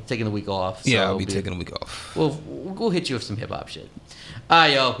taking the week off. So I'll be taking a week off. We'll hit you with some hip hop shit. All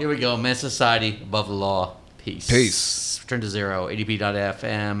right, y'all. Here we go. Men's Society, Above the Law. Peace. Return to Zero.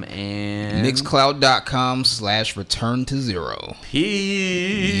 ADP.fm and Mixcloud.com/return to zero.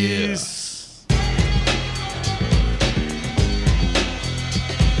 Peace.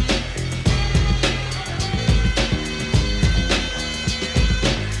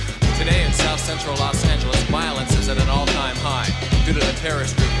 Today in South Central Los Angeles, violence is at an all-time high due to the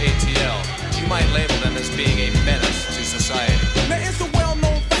terrorist group ATL. You might label them as being a menace to society. Now it's a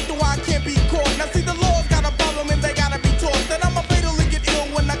well-known fact why I can't be caught. Now see, the law's got a problem and they gotta be taught that I'm a fatally get ill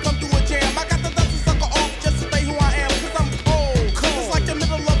when I come through a jam. I got the dust to sucker off just to stay who I am, cause I'm cold. It's like the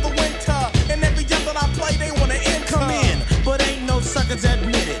middle of the winter, and every jump that I play, they wanna enter. Come in, but ain't no suckers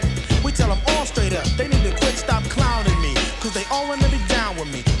admit it. We tell them all straight up, they need to quit, stop clowning me, cause they all wanna be down with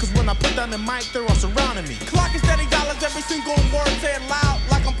me. Cause when I put down the mic, they're all surrounding me. Clock is steady dollars, every single word said loud,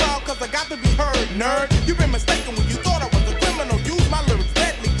 like I'm proud, cause I got to be heard. Nerd, you've been mistaken when you thought I was a criminal. Use my lyrics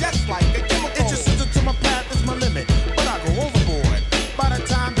deadly, just like a chemical. It's just to my path is my limit, but I go overboard by the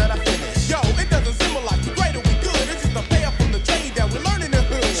time that I finish. Yo, it doesn't seem like you great or we good. It's just a payoff from the trade that we learn in the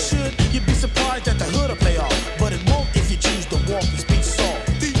hood. Should you be surprised that the hood'll pay off, but it won't if you choose to walk and speak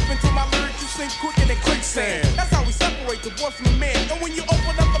soft. Deep into my lyrics, you sink quicker than quicksand. That's how we separate the boy from the man. And when you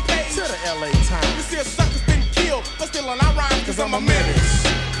open up the page to the LA Times, you see a sucker's been killed, but still on our rhyme, cause I'm a menace.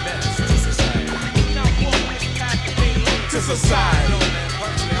 Menace to society. To society.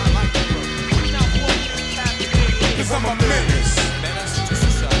 Cause I'm a menace. Menace to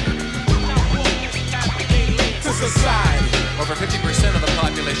society. To society. Over 50% of the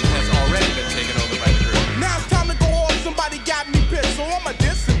population has already been taken over by the group. Now it's time to go off, somebody got me pissed. So I'm a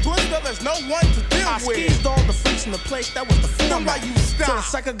diss and twister, there's no one to deal with. I squeezed all the freaks in the place, that was the format. So the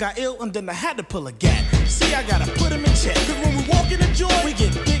sucker got ill and then I had to pull a gat. See, I gotta put him in check, cause when we walk in the joint, we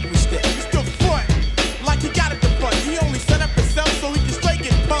get big respect. It's the front, like he got it the front. He only set up himself so he can straight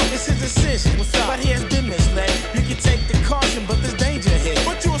get bumped. It's his decision, but he has been misled. You can take the caution, but there's danger ahead.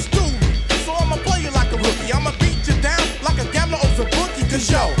 But you're a student, so I'ma play you like a rookie. I'ma beat you down like a gambler or a bookie. Cause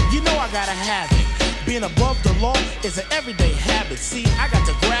yo, you know I gotta have it. Being above the law is an everyday habit. See, I got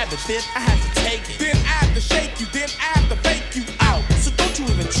to grab it, then I have to take it. Then I have to shake you, then I have to fake you out. So don't you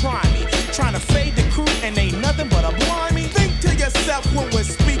even try me. Trying to fade the crew and ain't nothing but a blind me. Think to yourself when we're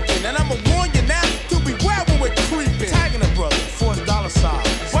speaking, and I'ma warn you now to beware when we're creeping. Tagging a brother for his dollar sign.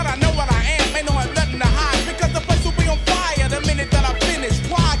 But I know what I am, ain't no have nothing to hide. Because the place will be on fire the minute that I finish.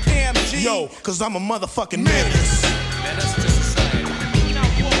 Why, Cam G? Yo, cause I'm a motherfucking menace. Menace to society.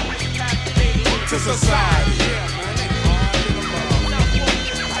 To society.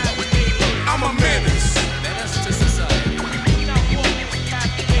 I'm a menace. Menace to society.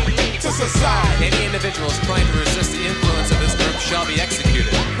 To society. Any individuals trying to resist the influence of this group shall be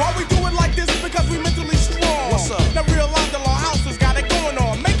executed. Why we do it like this? Because we mentally strong. What's up? Now realize the law house has got it going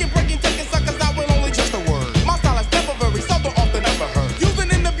on. Making, breaking, taking suckers out with only just a word. My style is never very seldom, often ever heard. Using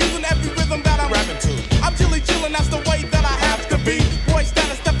and abusing every rhythm that I'm rapping to. I'm chilly chillin', that's the way that I have to be. Boy,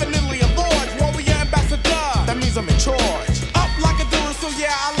 status definitely a large. Warrior ambassador. That means I'm in charge. Up like a Duracell, so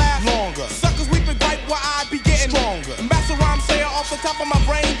yeah, I last longer. Suckers weeping right where I be getting stronger. Master rhyme sayer off the top of my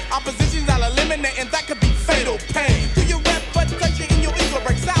brain. Oppositions I'll eliminate, and that could be fatal pain. Do your reputation in your ego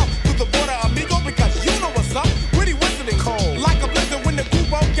breaks out to the border, amigo, because you know what's up. Witty whistling cold, like a blizzard when the crew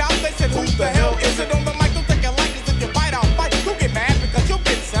broke out. They said, who the hell is it on the mic? Don't take it like it's if you bite, I'll fight. Don't get mad because you'll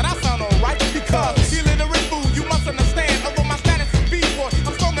get set. I sound alright because illiterate fool, you must understand. Although my status is B-boy,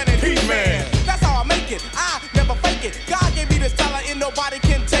 I'm stronger than He-Man. That's how I make it. I never fake it. God gave me this talent and nobody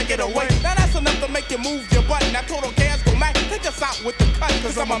can take it away. Now that's enough to make you move your butt. Now total gas go Mac. Take us out with the cut,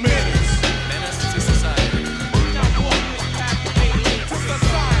 cause I'm a menace. Menace to society.